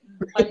perfect,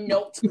 a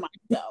note to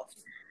myself.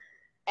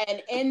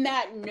 And in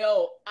that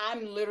note,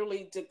 I'm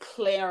literally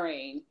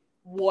declaring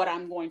what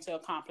I'm going to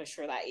accomplish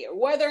for that year.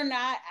 Whether or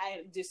not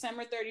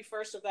December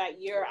 31st of that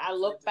year, I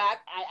look back,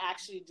 I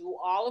actually do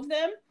all of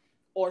them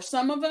or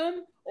some of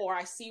them, or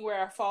I see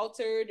where I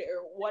faltered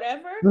or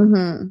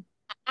whatever.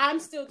 I'm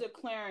still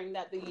declaring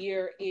that the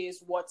year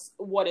is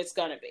what it's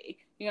gonna be.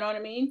 You know what I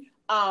mean?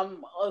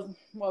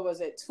 What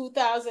was it?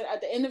 2000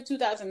 at the end of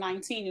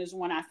 2019 is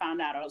when I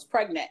found out I was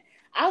pregnant.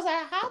 I was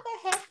like, how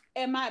the heck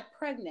am I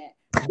pregnant?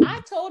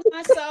 I told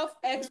myself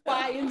X,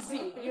 Y, and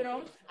Z. You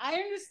know, I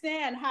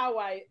understand how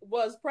I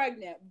was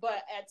pregnant,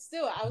 but I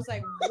was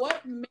like,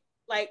 what in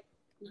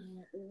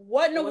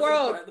the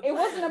world? It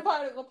wasn't a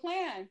part of the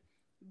plan.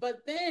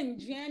 But then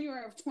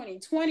January of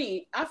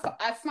 2020,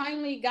 I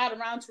finally got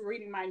around to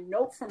reading my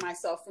note for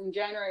myself from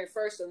January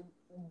 1st of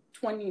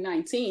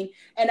 2019.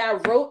 And I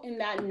wrote in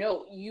that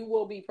note, you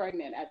will be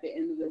pregnant at the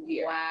end of the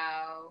year.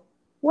 Wow.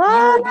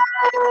 What?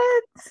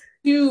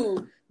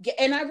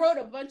 And I wrote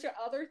a bunch of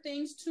other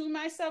things to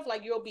myself,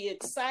 like you'll be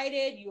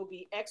excited, you'll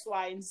be X,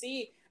 Y, and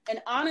Z.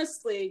 And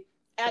honestly,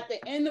 at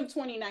the end of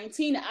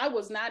 2019, I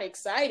was not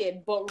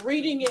excited, but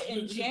reading it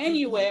in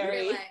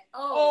January, like,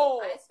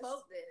 I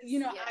spoke this. You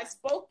know, I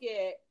spoke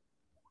it,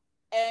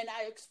 and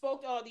I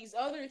spoke all these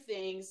other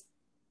things,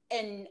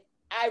 and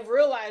I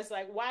realized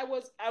like I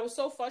was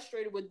so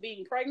frustrated with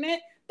being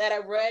pregnant that I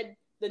read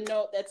the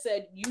note that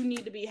said, you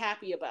need to be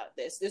happy about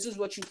this. This is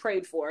what you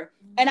prayed for.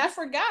 Mm-hmm. And I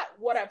forgot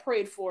what I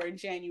prayed for in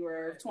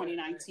January of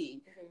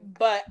 2019,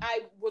 but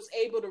I was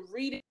able to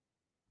read it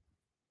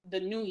the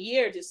new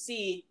year to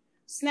see,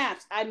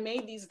 snaps, I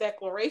made these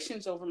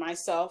declarations over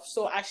myself,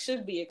 so I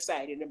should be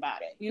excited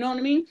about it. You know what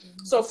I mean?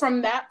 Mm-hmm. So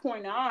from that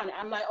point on,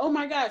 I'm like, oh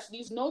my gosh,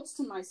 these notes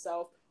to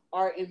myself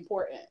are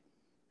important.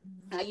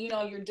 Mm-hmm. You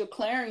know, you're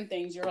declaring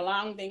things, you're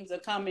allowing things to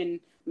come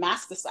in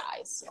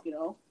masticize, you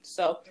know?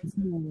 So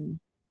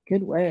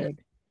good word.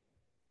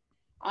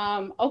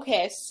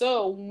 Okay,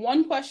 so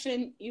one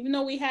question, even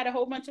though we had a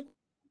whole bunch of,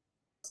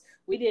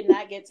 we did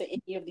not get to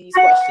any of these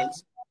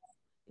questions.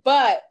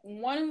 But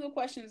one of the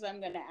questions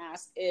I'm going to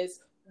ask is,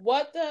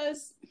 what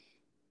does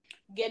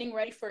getting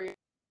ready for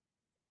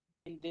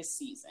in this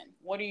season?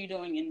 What are you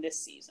doing in this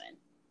season?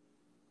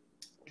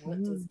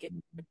 What does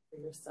getting ready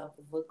for yourself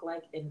look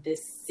like in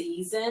this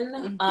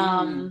season?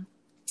 Mm-hmm.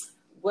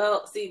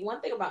 Well, see,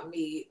 one thing about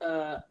me,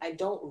 I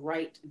don't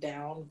write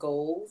down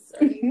goals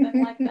or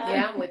anything like that.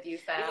 Yeah, I'm with you,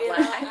 Fab. Like,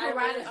 I can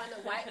write it on the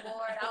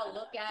whiteboard. I'll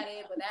look at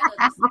it, but that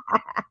looks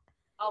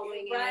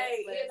following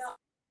right. It.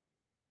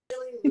 I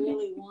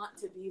really want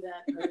to be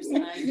that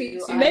person. I do.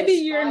 Maybe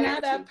you're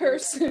not that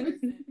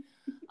person.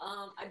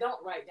 I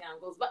don't write down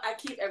goals, but I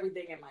keep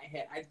everything in my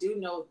head. I do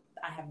know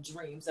I have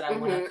dreams that I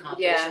want to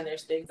accomplish, and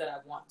there's things that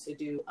I want to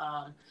do.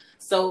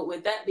 So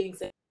with that being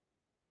said,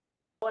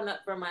 going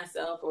up for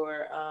myself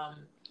or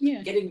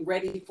getting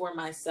ready for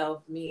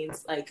myself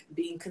means like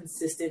being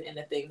consistent in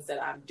the things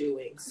that I'm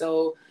doing.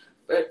 So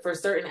for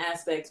certain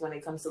aspects, when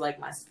it comes to like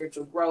my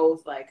spiritual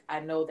growth, like I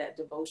know that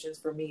devotions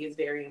for me is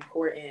very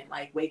important.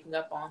 Like waking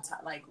up on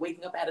time, like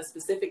waking up at a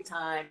specific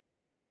time,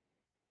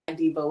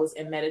 devos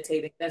and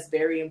meditating. That's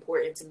very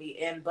important to me.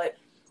 But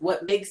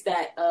what makes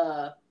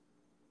that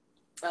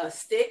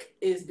stick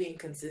is being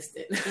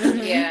consistent.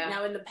 Yeah.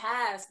 Now in the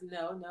past,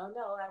 no.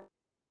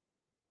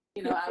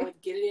 I would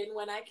get it in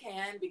when I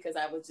can because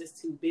I was just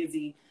too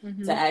busy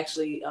to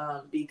actually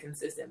be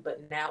consistent.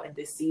 But now in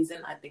this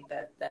season, I think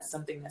that that's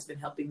something that's been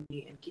helping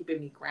me and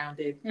keeping me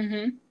grounded.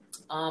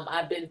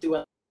 I've been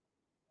through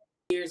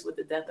years with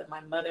the death of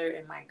my mother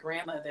and my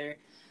grandmother.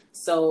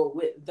 So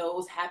with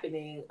those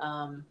happening,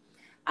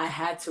 I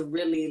had to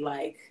really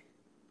like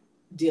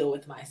deal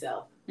with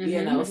myself,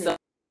 you know, so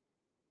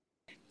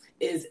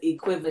is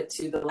equivalent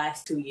to the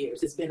last 2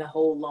 years. It's been a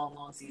whole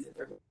long season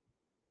for me.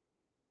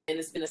 And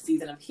it's been a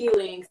season of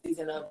healing,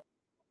 season of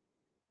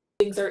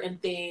certain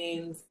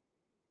things,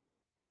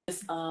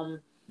 just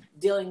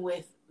dealing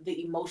with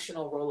the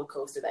emotional roller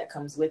coaster that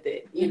comes with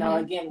it. You know,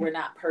 again, we're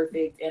not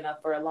perfect. And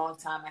for a long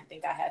time, I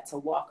think I had to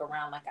walk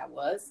around like I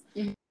was.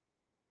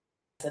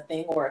 It's a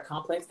thing or a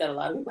complex that a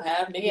lot of people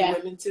have, maybe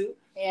women too.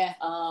 Yeah.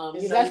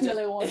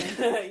 Definitely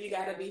women. You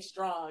got to be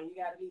strong. You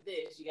got to be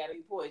this. You got to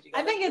be poised.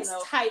 I think it's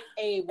type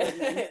A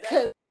women.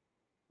 Because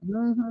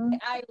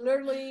I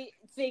literally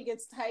think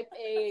it's type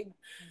A,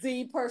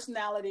 D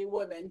personality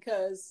women,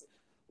 because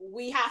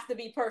we have to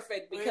be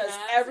perfect because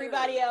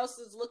everybody else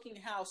is looking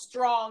how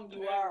strong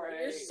you are.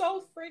 Right. You're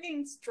so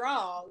freaking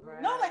strong.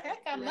 Right. No, the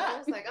heck I'm not.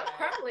 It's like I'm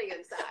crumbling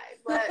inside,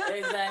 but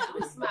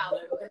exactly. I'm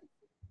smiling.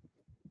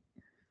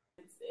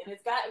 And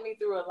it's gotten me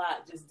through a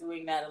lot just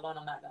doing that alone.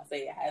 I'm not going to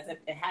say it hasn't.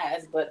 It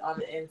has, but on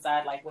the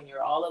inside, like when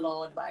you're all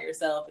alone by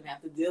yourself and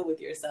have to deal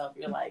with yourself,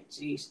 you're like,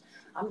 geez,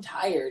 I'm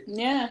tired.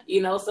 Yeah.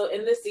 You know, so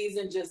in this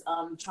season, just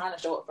trying to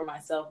show up for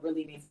myself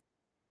really means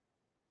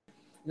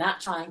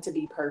not trying to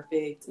be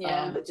perfect,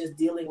 but just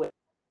dealing with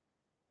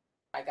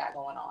what I got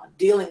going on,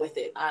 dealing with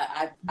it.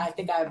 I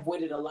think I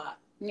avoided a lot.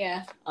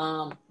 Yeah.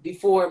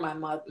 Before my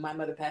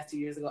mother passed 2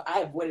 years ago, I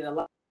avoided a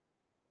lot.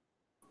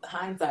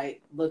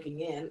 Hindsight, looking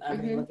in, I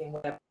mean, looking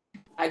whatever.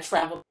 I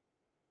traveled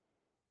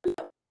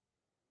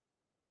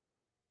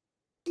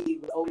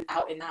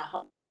out and not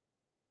home.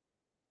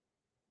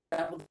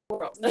 Traveled the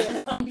world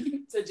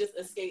to just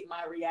escape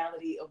my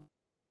reality of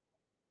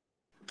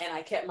and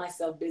I kept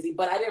myself busy,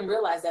 but I didn't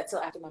realize that till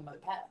after my mother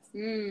passed.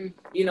 You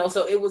know,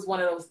 so it was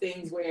one of those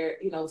things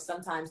where, you know,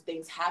 sometimes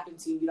things happen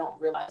to you, you don't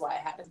realize why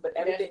it happens, but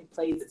everything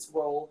plays its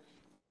role.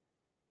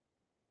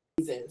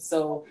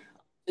 So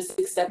just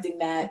accepting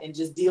that and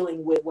just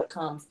dealing with what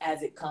comes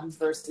as it comes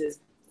versus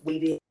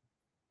waiting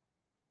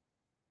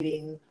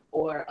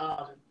or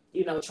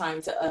you know,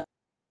 trying to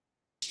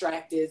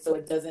distract it so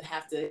it doesn't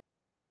have to.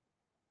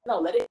 No,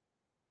 let it.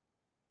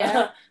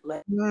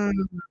 Let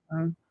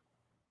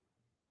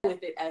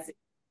with it as it,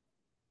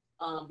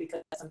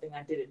 because that's something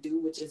I didn't do,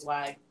 which is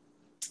why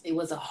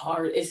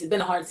it's been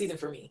a hard season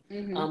for me.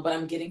 But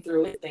I'm getting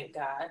through it, thank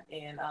God,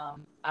 and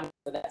I'm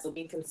for that. So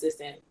being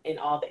consistent in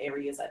all the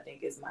areas, I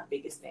think, is my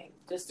biggest thing,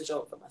 just to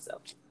show up for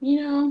myself.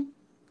 You know,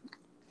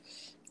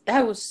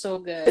 that was so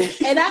good,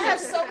 and I have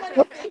so many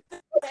things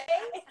to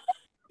say,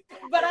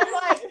 but I'm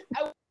like,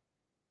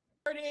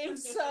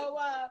 so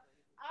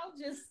I'll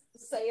just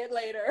say it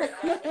later.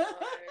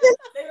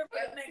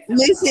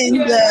 Listen,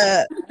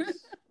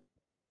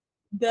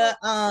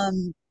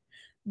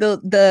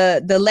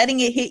 the letting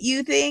it hit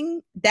you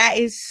thing, that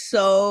is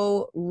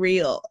so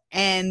real.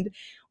 And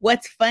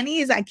what's funny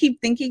is I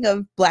keep thinking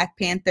of Black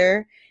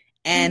Panther,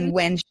 and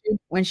when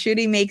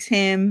Shuri makes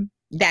him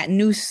that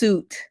new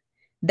suit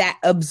that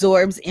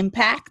absorbs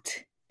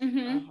impact,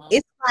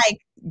 it's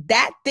like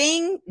that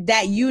thing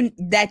that you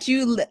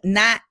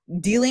not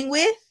dealing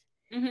with,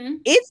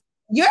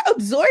 you're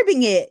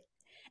absorbing it,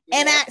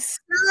 and at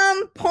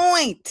some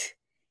point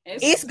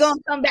it's gonna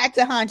come back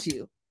to haunt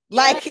you,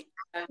 like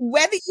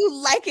whether you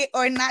like it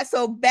or not.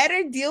 So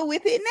better deal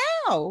with it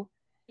now.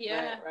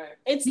 Right.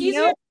 It's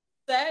easier to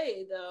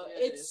say, though.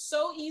 It's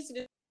so easy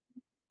to.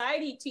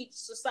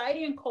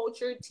 Society and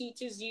culture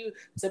teaches you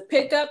to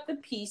pick up the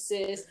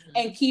pieces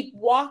and keep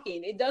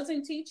walking. It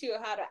doesn't teach you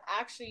how to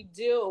actually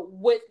deal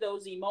with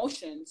those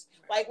emotions.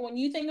 Like when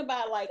you think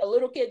about like a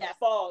little kid that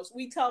falls,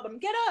 we tell them,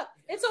 get up,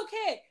 it's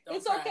okay,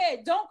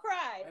 okay, don't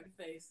cry, wipe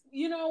your face,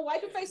 you know,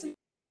 wipe your face.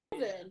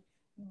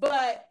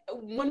 But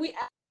when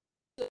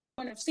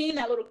I've seen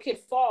that little kid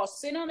fall,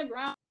 sit on the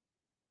ground,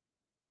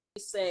 we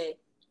say,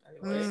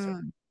 what's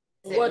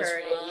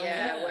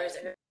where's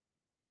it?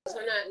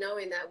 We're not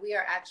knowing that we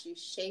are actually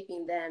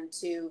shaping them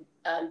to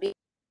be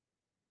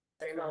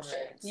their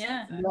emotions.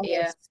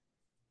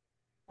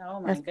 Oh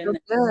my goodness.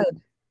 So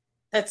good.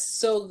 That's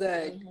so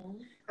good.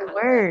 The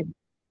word.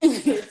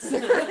 It's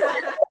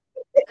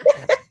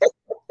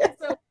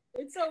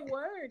a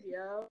word,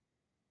 yo.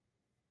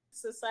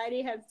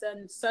 Society has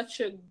done such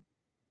a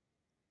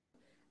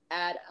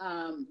at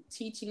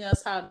teaching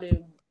us how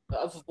to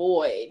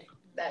avoid.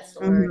 That's the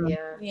word,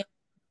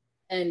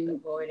 and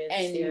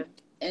avoidance,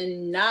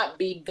 and not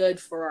be good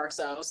for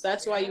ourselves.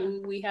 That's why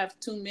we have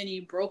too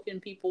many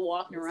broken people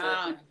walking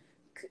around.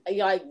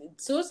 Like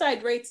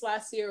suicide rates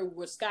last year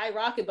were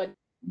skyrocketed, but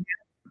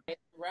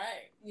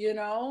you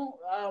know,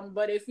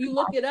 but if you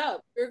look it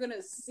up, you're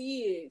gonna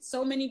see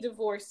so many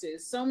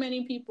divorces, so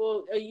many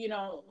people, you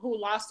know, who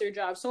lost their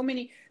jobs, so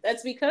many.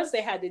 That's because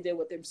they had to deal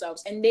with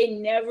themselves, and they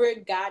never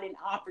got an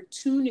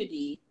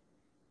opportunity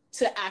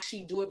to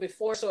actually do it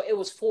before. So it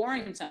was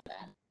foreign to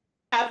them.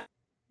 Have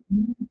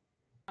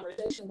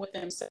conversation with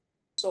them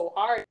so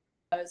hard,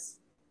 because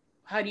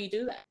how do you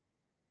do that?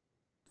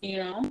 You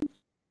know,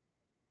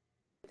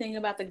 think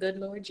about the good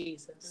Lord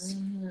Jesus.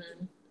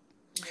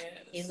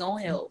 He's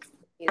gonna help.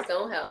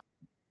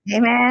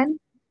 Amen.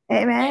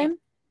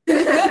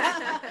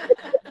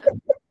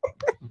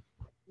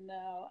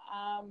 No.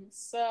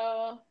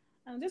 So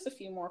there's a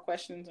few more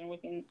questions, and we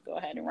can go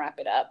ahead and wrap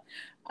it up.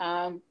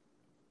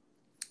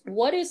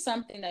 What is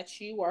something that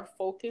you are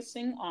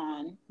focusing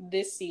on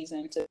this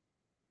season to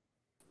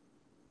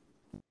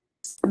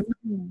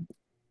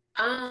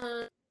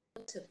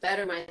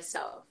better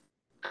myself?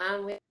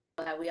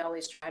 We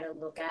always try to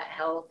look at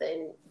health,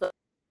 but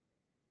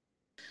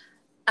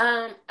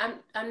I'm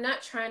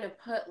not trying to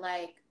put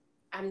like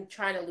I'm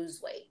trying to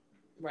lose weight,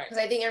 right?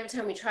 Because I think every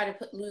time we try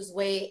to lose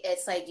weight,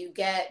 it's like you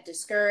get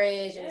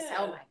discouraged and it's like,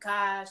 oh my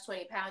gosh,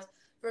 20 pounds.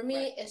 For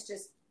me, it's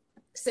just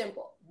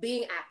simple: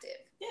 being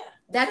active.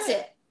 That's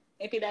it.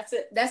 Maybe that's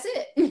it.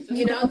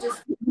 You know,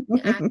 just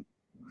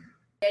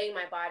getting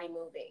my body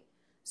moving.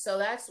 So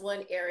that's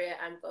one area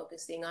I'm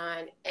focusing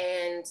on.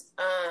 And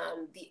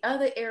the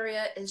other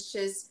area is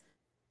just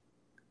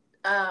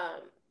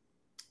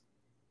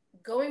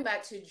going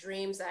back to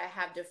dreams that I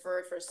have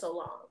deferred for so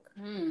long.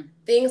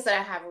 Things that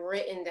I have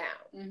written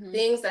down.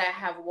 Things that I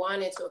have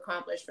wanted to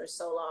accomplish for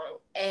so long.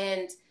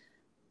 And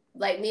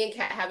like me and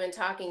Kat have been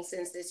talking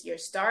since this year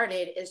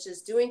started, it's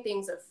just doing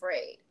things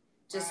afraid.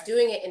 Just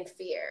doing it in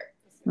fear.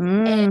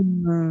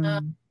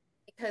 And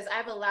because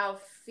I've allowed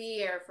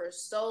fear for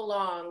so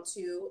long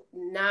to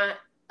not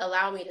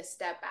allow me to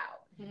step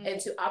out and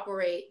to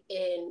operate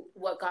in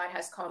what God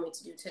has called me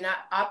to do, to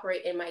not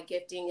operate in my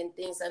gifting and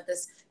things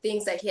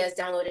that He has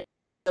downloaded.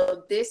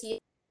 So this year,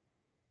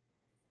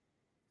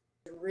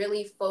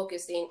 really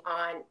focusing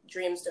on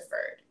dreams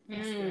deferred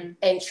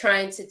and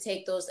trying to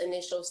take those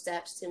initial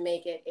steps to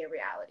make it a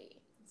reality.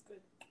 That's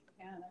good.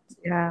 Yeah, that's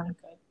really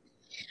good.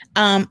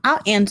 I'll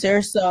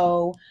answer.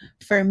 So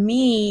for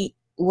me,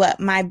 what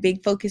my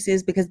big focus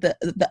is, because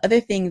the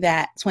other thing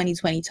that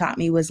 2020 taught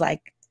me was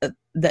like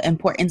the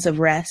importance of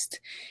rest,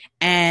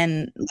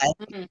 and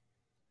like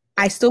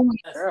I still want.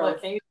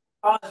 Look, can you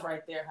pause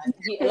right there,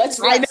 honey? Yeah,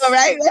 let's I know, rest.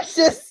 right? Let's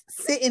just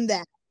sit in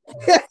that.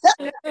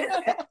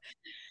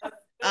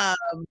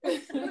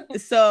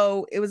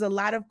 So it was a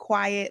lot of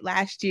quiet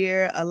last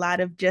year, a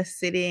lot of just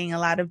sitting, a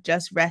lot of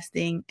just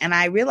resting. And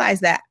I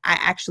realized that I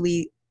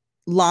actually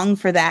long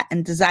for that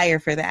and desire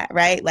for that,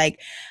 right? Like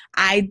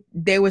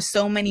there was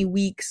so many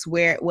weeks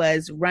where it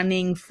was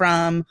running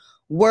from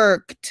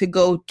work to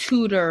go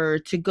tutor,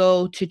 to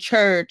go to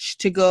church,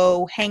 to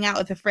go hang out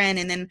with a friend,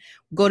 and then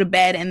go to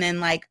bed, and then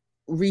like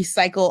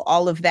recycle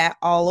all of that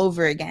all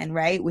over again,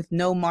 right? With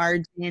no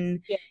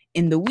margin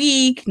in the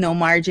week, no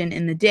margin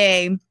in the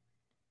day.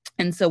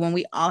 And so when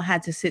we all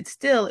had to sit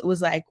still, it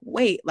was like,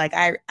 wait, like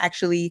I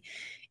actually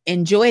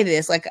enjoy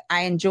this. Like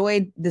I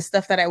enjoyed the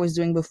stuff that I was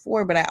doing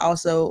before, but I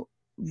also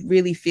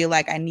really feel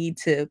like I need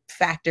to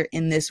factor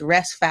in this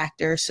rest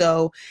factor.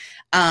 So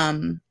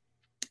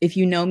if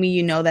you know me,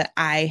 you know that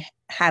I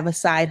have a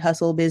side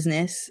hustle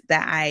business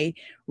that I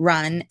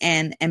run,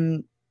 and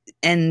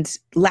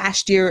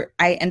last year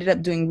I ended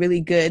up doing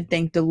really good,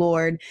 thank the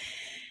Lord.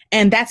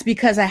 And that's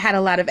because I had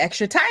a lot of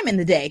extra time in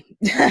the day,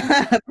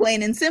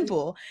 plain and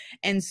simple.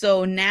 And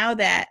so now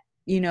that,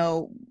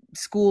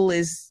 school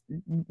is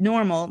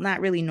normal, not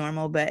really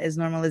normal, but as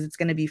normal as it's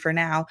going to be for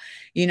now,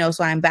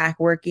 so I'm back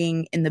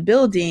working in the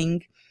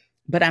building,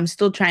 but I'm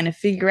still trying to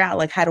figure out,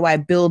 like, how do I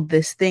build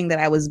this thing that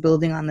I was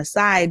building on the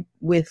side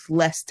with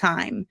less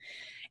time?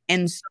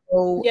 And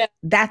so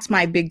that's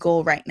my big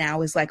goal right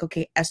now, is like,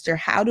 okay, Esther,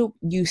 how do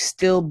you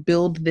still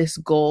build this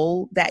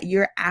goal that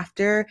you're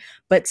after,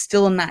 but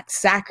still not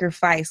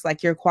sacrifice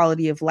like your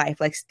quality of life,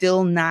 like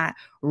still not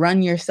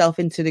run yourself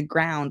into the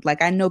ground?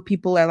 Like, I know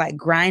people are like,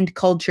 grind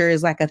culture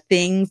is like a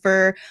thing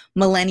for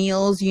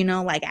millennials,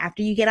 like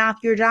after you get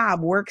off your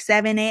job, work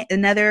 7,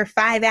 another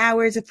 5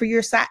 hours for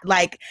your side,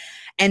 like,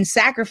 and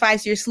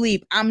sacrifice your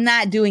sleep. I'm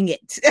not doing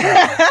it.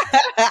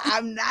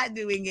 I'm not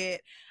doing it.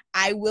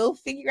 I will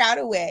figure out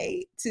a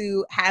way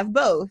to have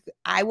both.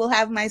 I will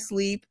have my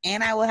sleep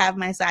and I will have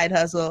my side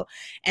hustle.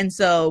 And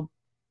so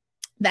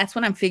that's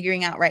what I'm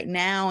figuring out right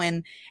now,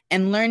 and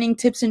learning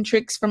tips and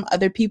tricks from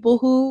other people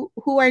who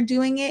are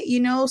doing it,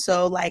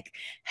 so like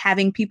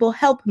having people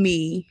help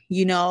me,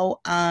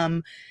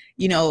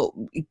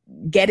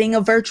 getting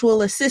a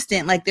virtual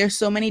assistant. Like there's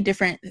so many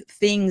different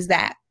things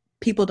that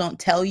people don't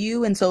tell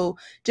you. And so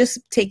just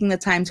taking the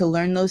time to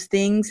learn those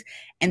things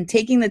and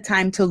taking the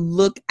time to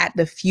look at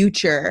the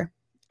future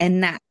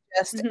and not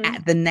just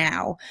at the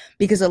now,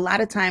 because a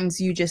lot of times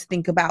you just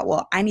think about,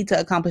 well, I need to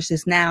accomplish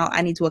this now.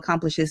 I need to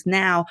accomplish this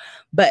now.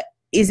 But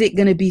is it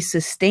going to be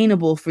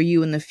sustainable for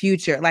you in the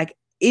future? Like,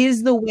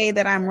 is the way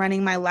that I'm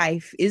running my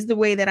life, is the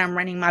way that I'm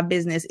running my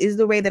business, is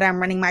the way that I'm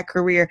running my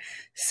career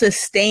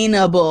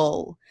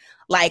sustainable?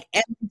 Like,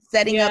 am I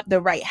setting up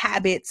the right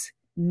habits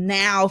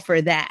now for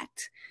that?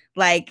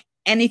 Like,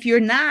 and if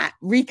you're not,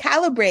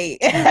 recalibrate,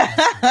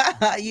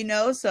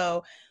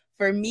 so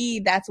for me,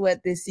 that's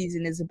what this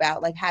season is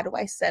about. Like, how do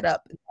I set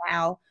up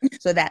now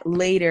so that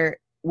later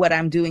what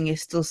I'm doing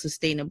is still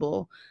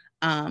sustainable?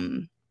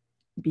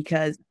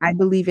 Because I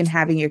believe in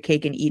having your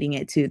cake and eating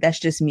it too. That's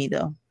just me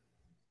though.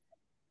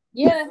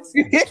 Yes.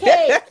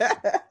 Cake.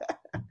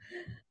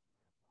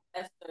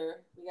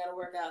 Esther, we got to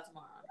work out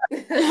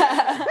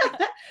tomorrow.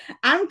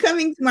 I'm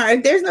coming tomorrow.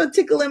 If there's no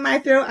tickle in my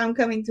throat, I'm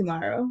coming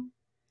tomorrow.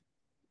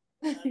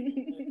 I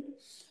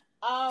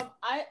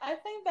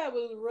think that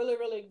was really,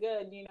 really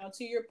good.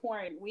 To your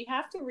point, we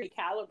have to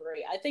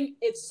recalibrate. I think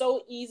it's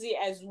so easy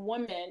as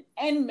women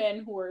and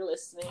men who are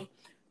listening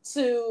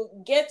to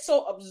get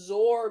so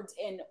absorbed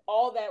in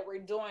all that we're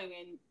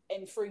doing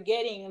and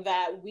forgetting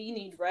that we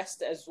need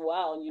rest as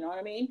well. You know what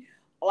I mean?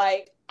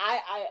 Like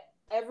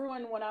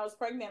everyone, when I was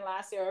pregnant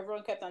last year,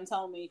 everyone kept on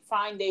telling me,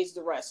 find days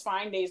to rest,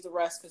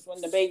 because when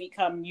the baby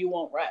come, you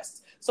won't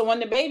rest. So when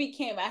the baby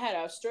came, I had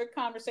a strict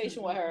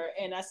conversation with her,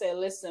 and I said,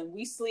 listen,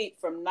 we sleep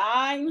from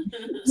 9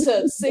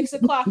 to 6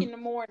 o'clock in the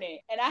morning.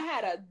 And I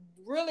had a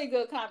really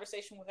good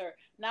conversation with her.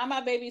 Now my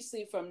baby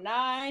sleep from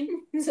 9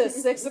 to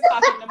 6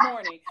 o'clock in the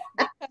morning,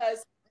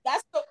 because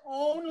that's the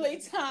only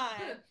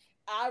time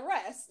I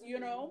rest, And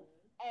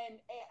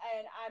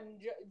I'm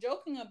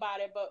joking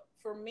about it, but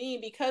for me,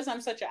 because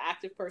I'm such an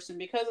active person,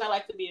 because I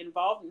like to be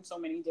involved in so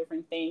many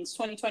different things,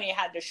 2020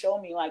 had to show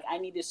me, like, I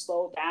need to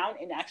slow down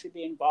and actually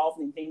be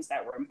involved in things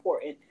that were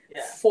important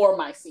for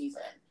my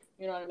season.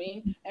 You know what I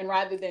mean? And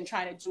rather than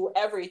trying to do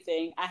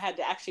everything, I had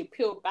to actually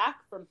peel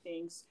back from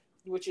things,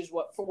 which is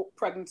what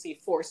pregnancy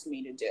forced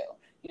me to do.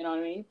 You know what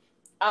I mean?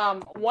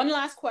 One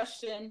last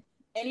question.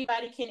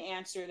 Anybody can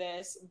answer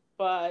this,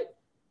 but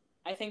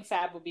I think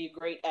Fab would be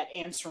great at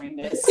answering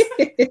this.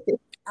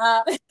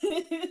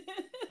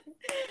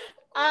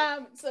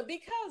 So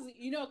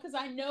because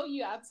I know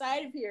you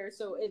outside of here,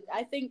 so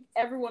I think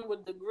everyone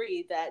would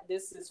agree that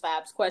this is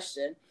Fab's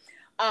question.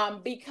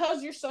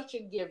 Because you're such a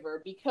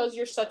giver, because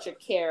you're such a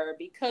carer,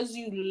 because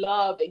you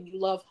love and you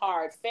love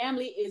hard,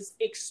 family is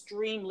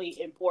extremely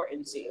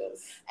important to you.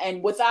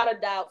 And without a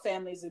doubt,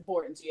 family is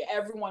important to you.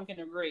 Everyone can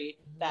agree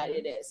that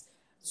it is.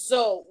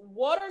 So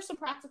what are some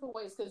practical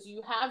ways, because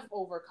you have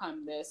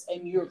overcome this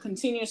and you're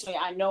continuously,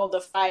 I know the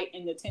fight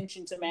and the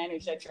tension to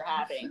manage that you're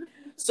having.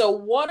 So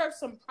what are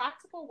some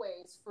practical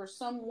ways for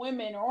some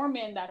women or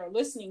men that are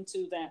listening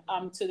to them,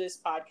 to this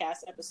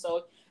podcast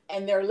episode,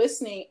 and they're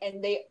listening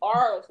and they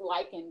are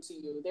likened to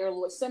you, they're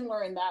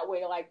similar in that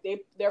way, like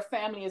their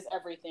family is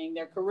everything,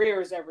 their career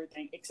is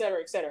everything, et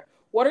cetera, et cetera.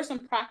 What are some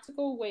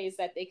practical ways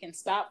that they can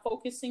stop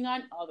focusing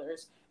on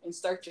others and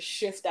start to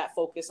shift that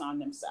focus on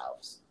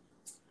themselves?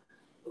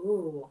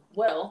 Ooh,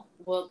 well,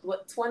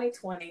 what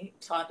 2020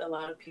 taught a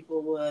lot of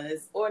people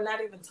was, or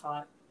not even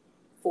taught,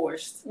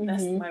 forced,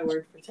 that's my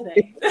word for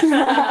today,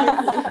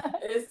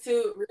 is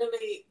to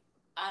really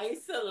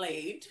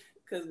isolate,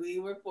 because we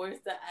were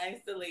forced to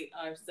isolate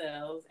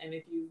ourselves. And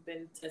if you've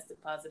been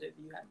tested positive,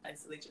 you have to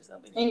isolate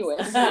yourself anyway.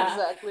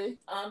 Exactly.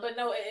 But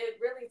no, it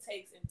really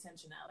takes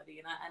intentionality.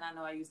 And I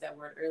know I used that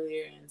word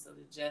earlier. And so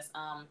to just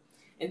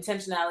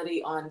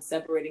intentionality on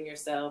separating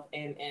yourself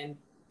and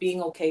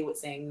being okay with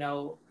saying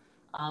no,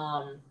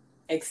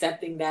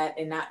 accepting that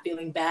and not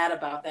feeling bad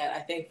about that. I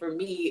think for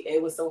me,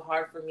 it was so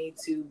hard for me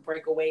to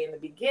break away in the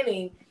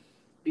beginning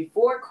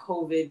before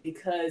COVID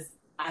because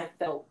I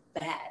felt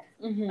bad.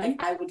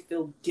 Like I would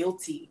feel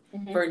guilty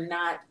for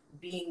not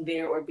being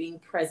there or being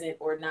present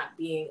or not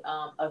being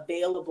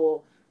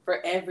available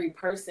for every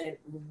person,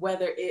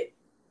 whether it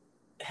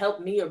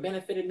helped me or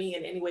benefited me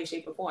in any way,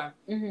 shape, or form.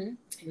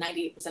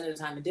 98% of the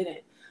time it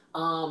didn't.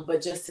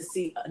 But just to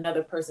see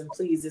another person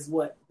pleased is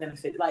what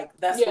benefited. Like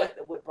that's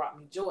what brought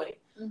me joy.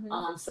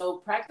 So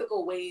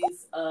practical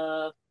ways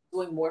of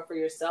doing more for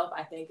yourself,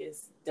 I think,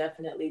 is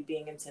definitely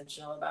being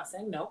intentional about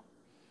saying no.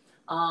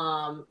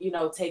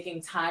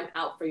 Taking time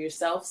out for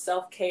yourself.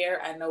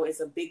 Self-care, I know,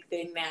 is a big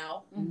thing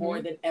now,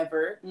 more than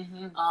ever.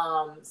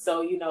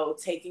 So,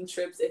 taking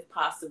trips if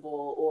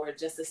possible, or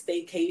just a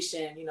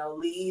staycation,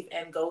 leave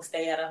and go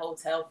stay at a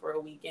hotel for a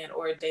weekend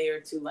or a day or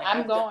two. Like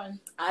I've done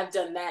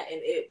that,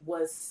 and it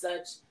was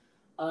such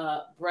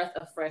a breath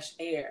of fresh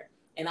air.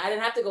 And I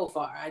didn't have to go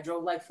far. I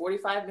drove like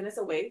 45 minutes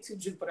away to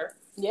Jupiter.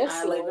 Yes.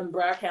 I live in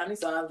Broward County,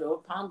 so I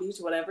drove Palm Beach,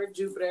 whatever,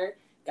 Jupiter.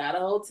 Got a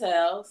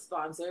hotel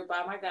sponsored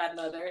by my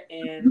godmother,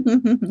 and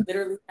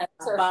literally had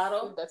a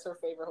bottle. That's her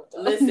favorite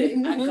hotel.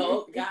 Listen, I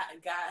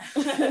got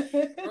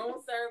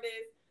room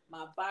service,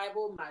 my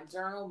Bible, my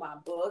journal, my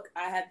book.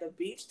 I had the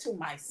beach to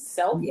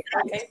myself. Yes.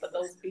 Okay, for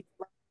those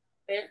people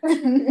there.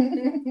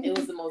 It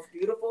was the most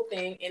beautiful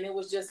thing, and it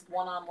was just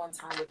one-on-one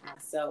time with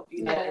myself.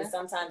 And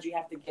sometimes you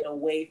have to get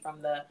away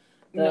from the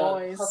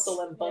noise,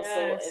 hustle and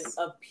bustle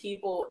of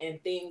people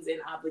and things and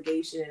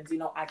obligations.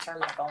 I turned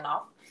my phone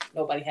off.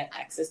 Nobody had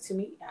access to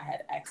me. I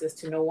had access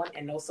to no one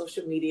and no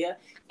social media.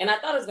 And I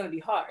thought it was going to be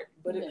hard,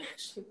 but it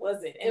actually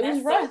wasn't. And it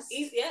was rest. So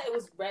easy. Yeah, it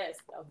was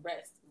rest,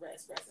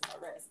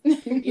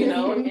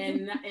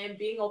 and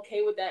being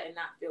okay with that and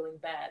not feeling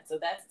bad. So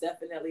that's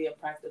definitely a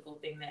practical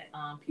thing that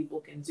people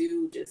can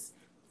do. Just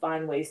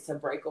find ways to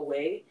break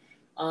away.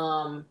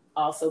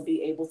 Also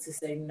be able to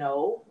say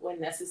no when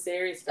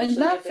necessary, especially and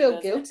not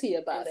feel guilty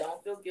about it.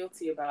 Don't feel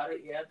guilty about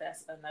it. Yeah,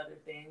 that's another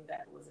thing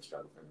that was a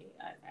struggle for me.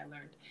 I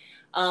learned.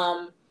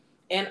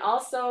 And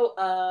also,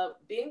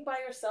 being by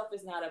yourself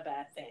is not a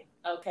bad thing.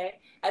 Okay,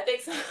 I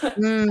think so.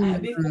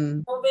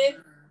 Before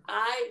COVID,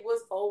 I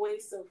was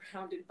always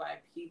surrounded by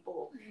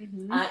people,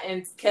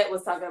 and Ket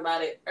was talking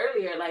about it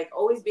earlier. Like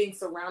always being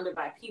surrounded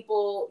by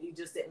people, you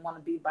just didn't want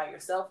to be by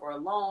yourself or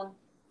alone.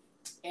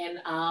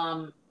 And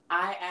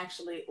I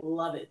actually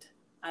love it.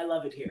 I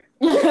love it here.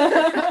 I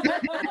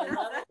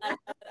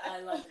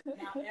love it.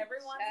 Now,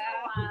 every once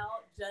in a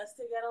while, just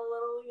to get a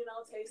little,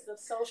 taste of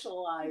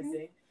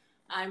socializing,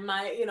 I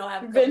might,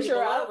 have a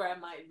venture out. Over. I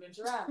might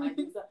venture out. I might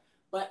do stuff.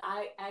 But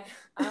I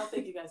don't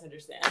think you guys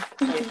understand.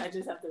 I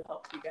just have to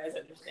help you guys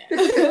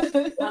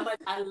understand how much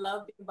I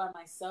love being by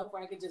myself,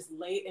 where I could just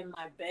lay in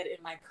my bed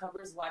in my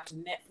covers, watch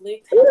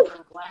Netflix, have a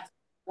little glass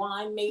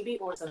wine maybe,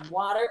 or some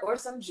water or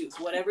some juice,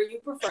 whatever you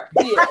prefer.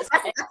 Yes.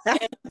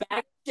 and a bag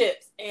of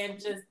chips, and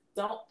just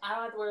I don't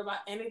have to worry about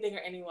anything or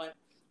anyone.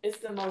 It's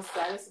the most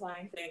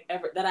satisfying thing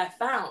ever that I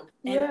found.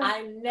 And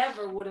I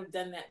never would have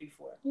done that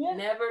before. Yeah.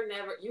 Never.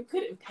 You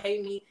couldn't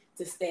pay me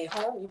to stay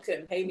home. You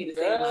couldn't pay me to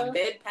stay in my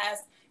bed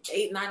past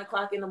 8, 9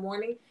 o'clock in the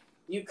morning.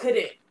 You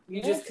couldn't.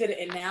 You just couldn't.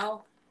 And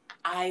now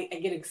I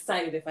get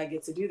excited if I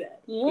get to do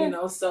that.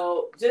 Yeah.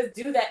 So just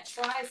do that.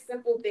 Try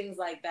simple things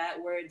like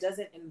that where it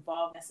doesn't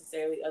involve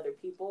necessarily other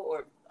people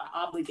or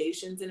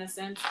obligations in a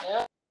sense.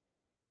 Yeah.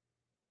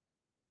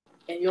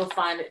 And you'll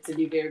find it to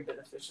be very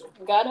beneficial.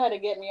 God had to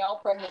get me all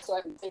pregnant so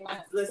I can say my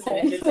listen.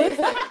 Getting pregnant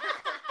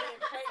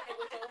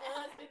with your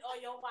husband or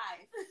your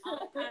wife.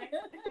 Okay.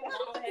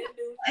 Go ahead and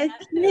do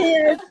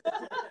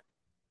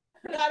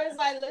God is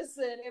like,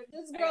 listen, if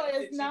this girl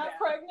is not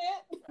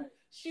pregnant,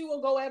 she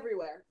will go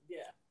everywhere.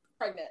 Yeah.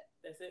 Pregnant.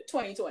 That's it.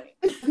 2020.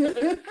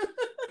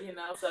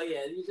 So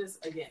yeah, you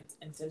just, again,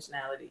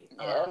 intentionality.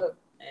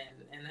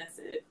 and that's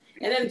it.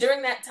 And then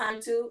during that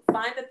time too,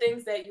 find the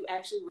things that you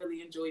actually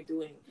really enjoy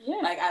doing. Yeah.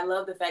 Like I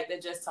love the fact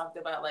that Jess talked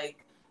about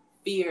like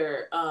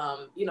fear,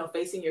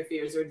 facing your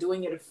fears or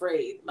doing it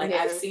afraid. Like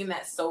I've seen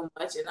that so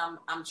much, and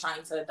I'm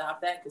trying to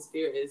adopt that because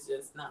fear is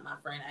just not my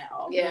friend at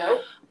all. Yeah.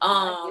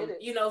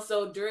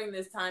 So during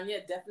this time,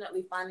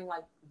 definitely finding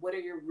like what are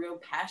your real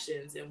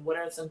passions and what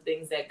are some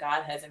things that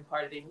God has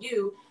imparted in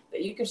you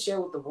that you can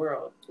share with the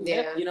world.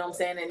 Yeah. You know what I'm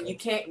saying? And you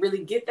can't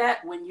really get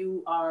that when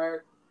you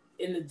are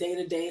in the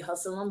day-to-day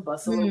hustle and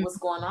bustle of what's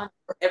going on,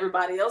 what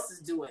everybody else is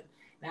doing.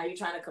 Now you're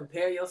trying to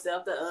compare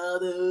yourself to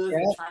others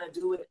and trying to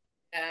do it.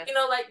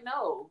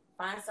 No,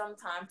 find some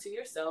time to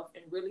yourself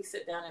and really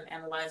sit down and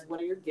analyze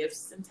what are your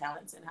gifts and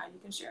talents and how you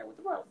can share it with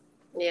the world.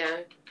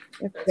 Yeah,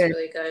 that's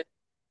really good.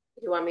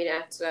 You want me to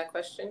answer that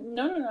question?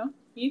 No.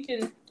 You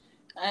can.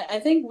 I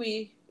think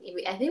we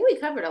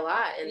covered a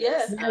lot in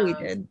this. Yeah, we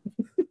did.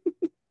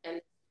 And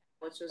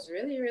which was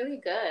really, really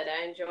good.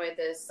 I enjoyed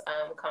this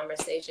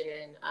conversation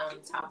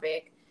and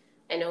topic.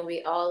 I know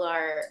we all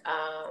are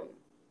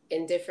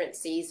in different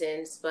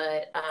seasons,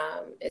 but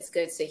it's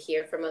good to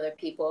hear from other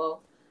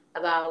people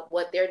about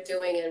what they're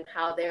doing and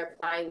how they're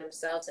applying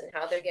themselves and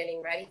how they're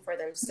getting ready for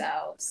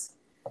themselves.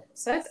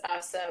 So that's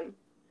awesome.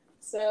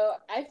 So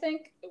I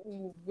think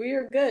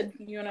we're good.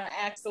 You want to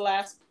ask the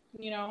last,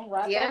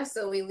 wrap up?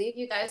 So we leave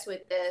you guys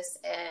with this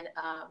and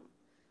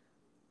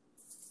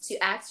to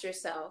ask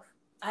yourself.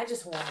 I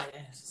just want to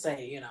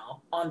say,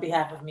 on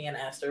behalf of me and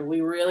Esther,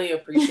 we really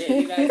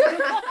appreciate you guys.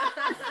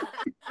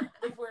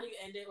 Before you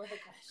end it with a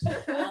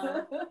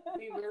question,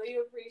 we really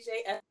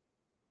appreciate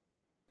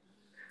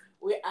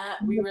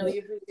we really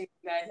appreciate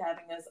you guys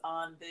having us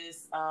on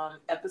this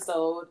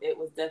episode. It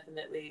was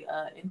definitely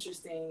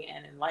interesting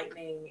and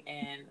enlightening,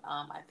 and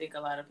I think a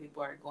lot of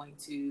people are going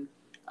to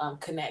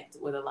connect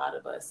with a lot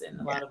of us and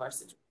a lot of our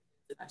situations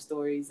and our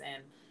stories,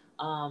 and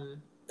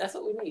that's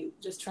what we need,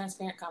 just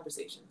transparent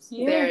conversation.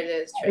 Yeah. There it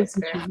is,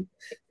 transparent.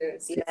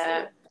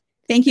 Yeah.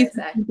 Thank you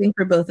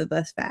for both of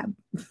us, Fab.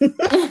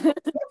 I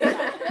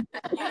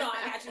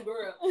got you,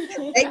 girl.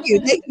 Thank you.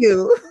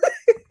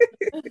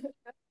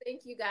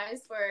 Thank you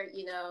guys for,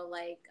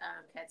 like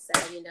Kat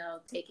said,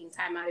 taking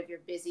time out of your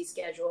busy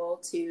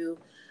schedule to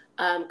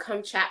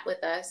come chat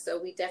with us.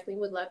 So we definitely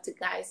would love to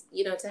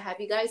to have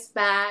you guys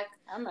back.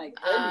 Oh my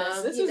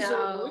goodness.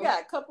 We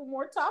got a couple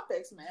more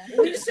topics, man.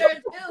 We sure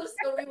do.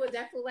 So we would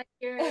definitely like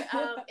your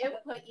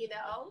input,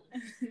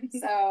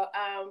 So,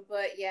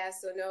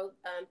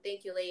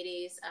 thank you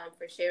ladies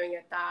for sharing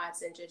your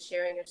thoughts and just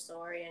sharing your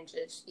story and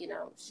just,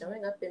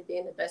 showing up and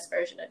being the best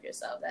version of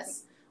yourself.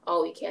 That's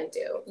all we can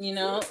do.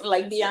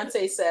 Like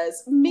Beyonce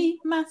says, me,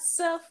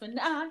 myself, and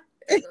I.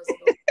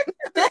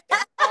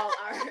 All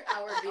our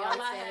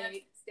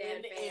Beyonce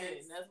stand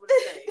fans. That's what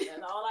it says.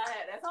 That's all I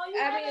had. That's all you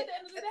had at the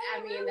end of the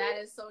day. That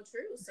is so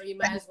true. So you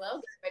might as well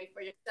get ready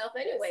for yourself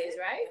anyways,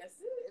 right? That's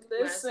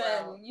it.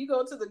 Listen, you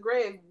go to the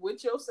grave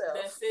with yourself.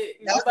 That's it.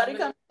 Nobody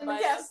comes in the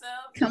castle.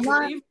 Come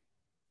on.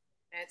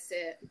 That's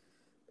it.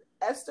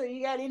 Esther,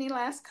 you got any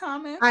last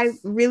comments? I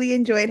really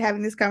enjoyed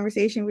having this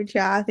conversation with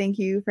y'all. Thank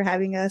you for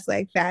having us,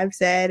 like Fab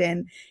said.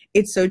 And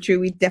it's so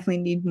true. We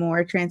definitely need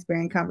more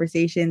transparent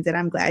conversations. And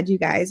I'm glad you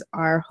guys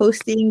are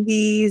hosting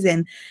these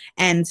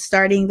and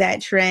starting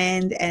that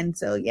trend. And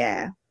so,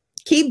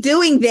 keep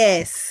doing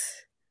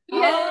this. Yay!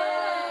 All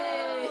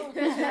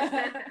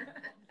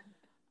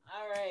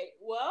right.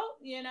 Well,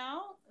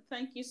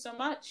 thank you so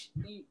much.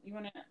 You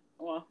want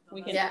to,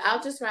 we can. Yeah,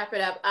 I'll just wrap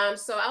it up.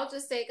 So I'll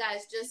just say,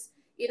 guys, just,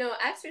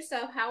 ask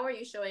yourself, how are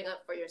you showing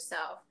up for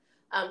yourself?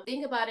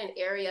 Think about an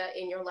area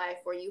in your life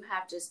where you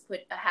have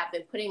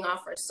been putting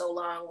off for so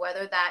long,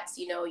 whether that's,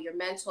 your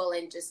mental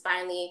and just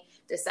finally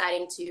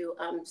deciding to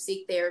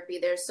seek therapy.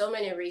 There's so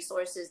many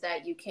resources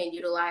that you can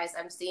utilize.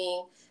 I'm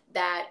seeing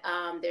that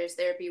there's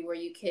therapy where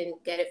you can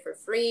get it for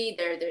free.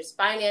 There's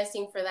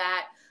financing for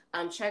that.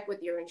 Check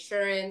with your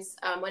insurance.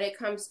 When it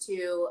comes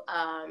to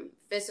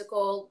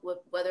physical,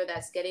 whether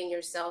that's getting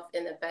yourself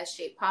in the best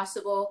shape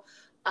possible,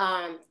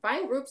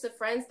 find groups of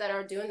friends that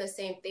are doing the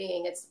same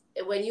thing. It's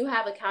when you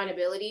have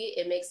accountability,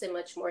 it makes it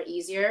much more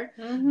easier,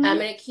 and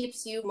it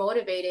keeps you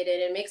motivated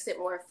and it makes it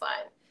more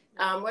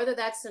fun. Whether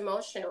that's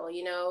emotional,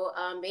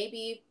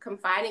 maybe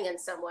confiding in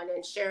someone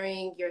and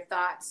sharing your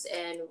thoughts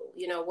and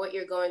what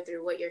you're going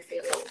through, what you're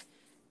feeling.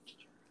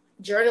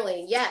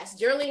 Journaling, yes,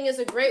 journaling is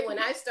a great one.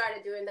 I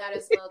started doing that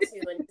as well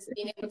too, and just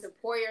being able to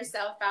pour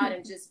yourself out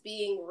and just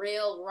being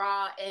real,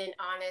 raw, and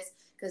honest,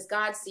 because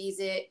God sees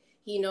it.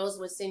 He knows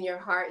what's in your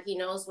heart. He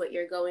knows what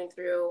you're going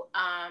through.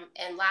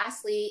 And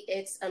lastly,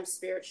 it's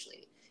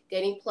spiritually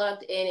getting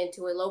plugged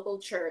into a local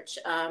church,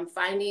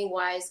 finding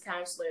wise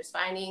counselors,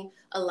 finding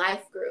a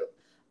life group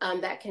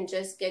that can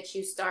just get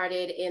you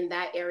started in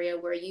that area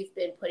where you've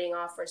been putting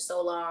off for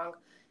so long.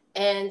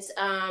 And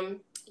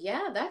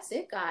that's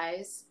it,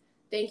 guys.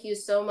 Thank you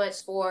so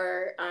much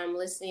for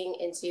listening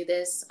into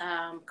this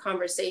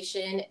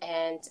conversation.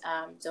 And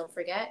don't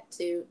forget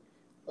to,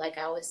 like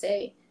I always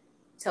say,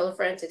 tell a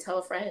friend to tell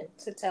a friend.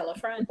 To tell a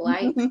friend.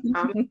 Like,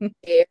 comment,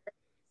 share,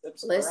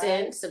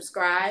 listen,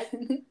 subscribe,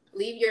 leave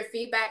leave your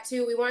feedback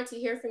too. We want to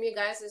hear from you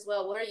guys as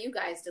well. What are you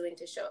guys doing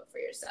to show up for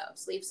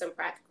yourselves? Leave some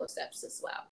practical steps as well.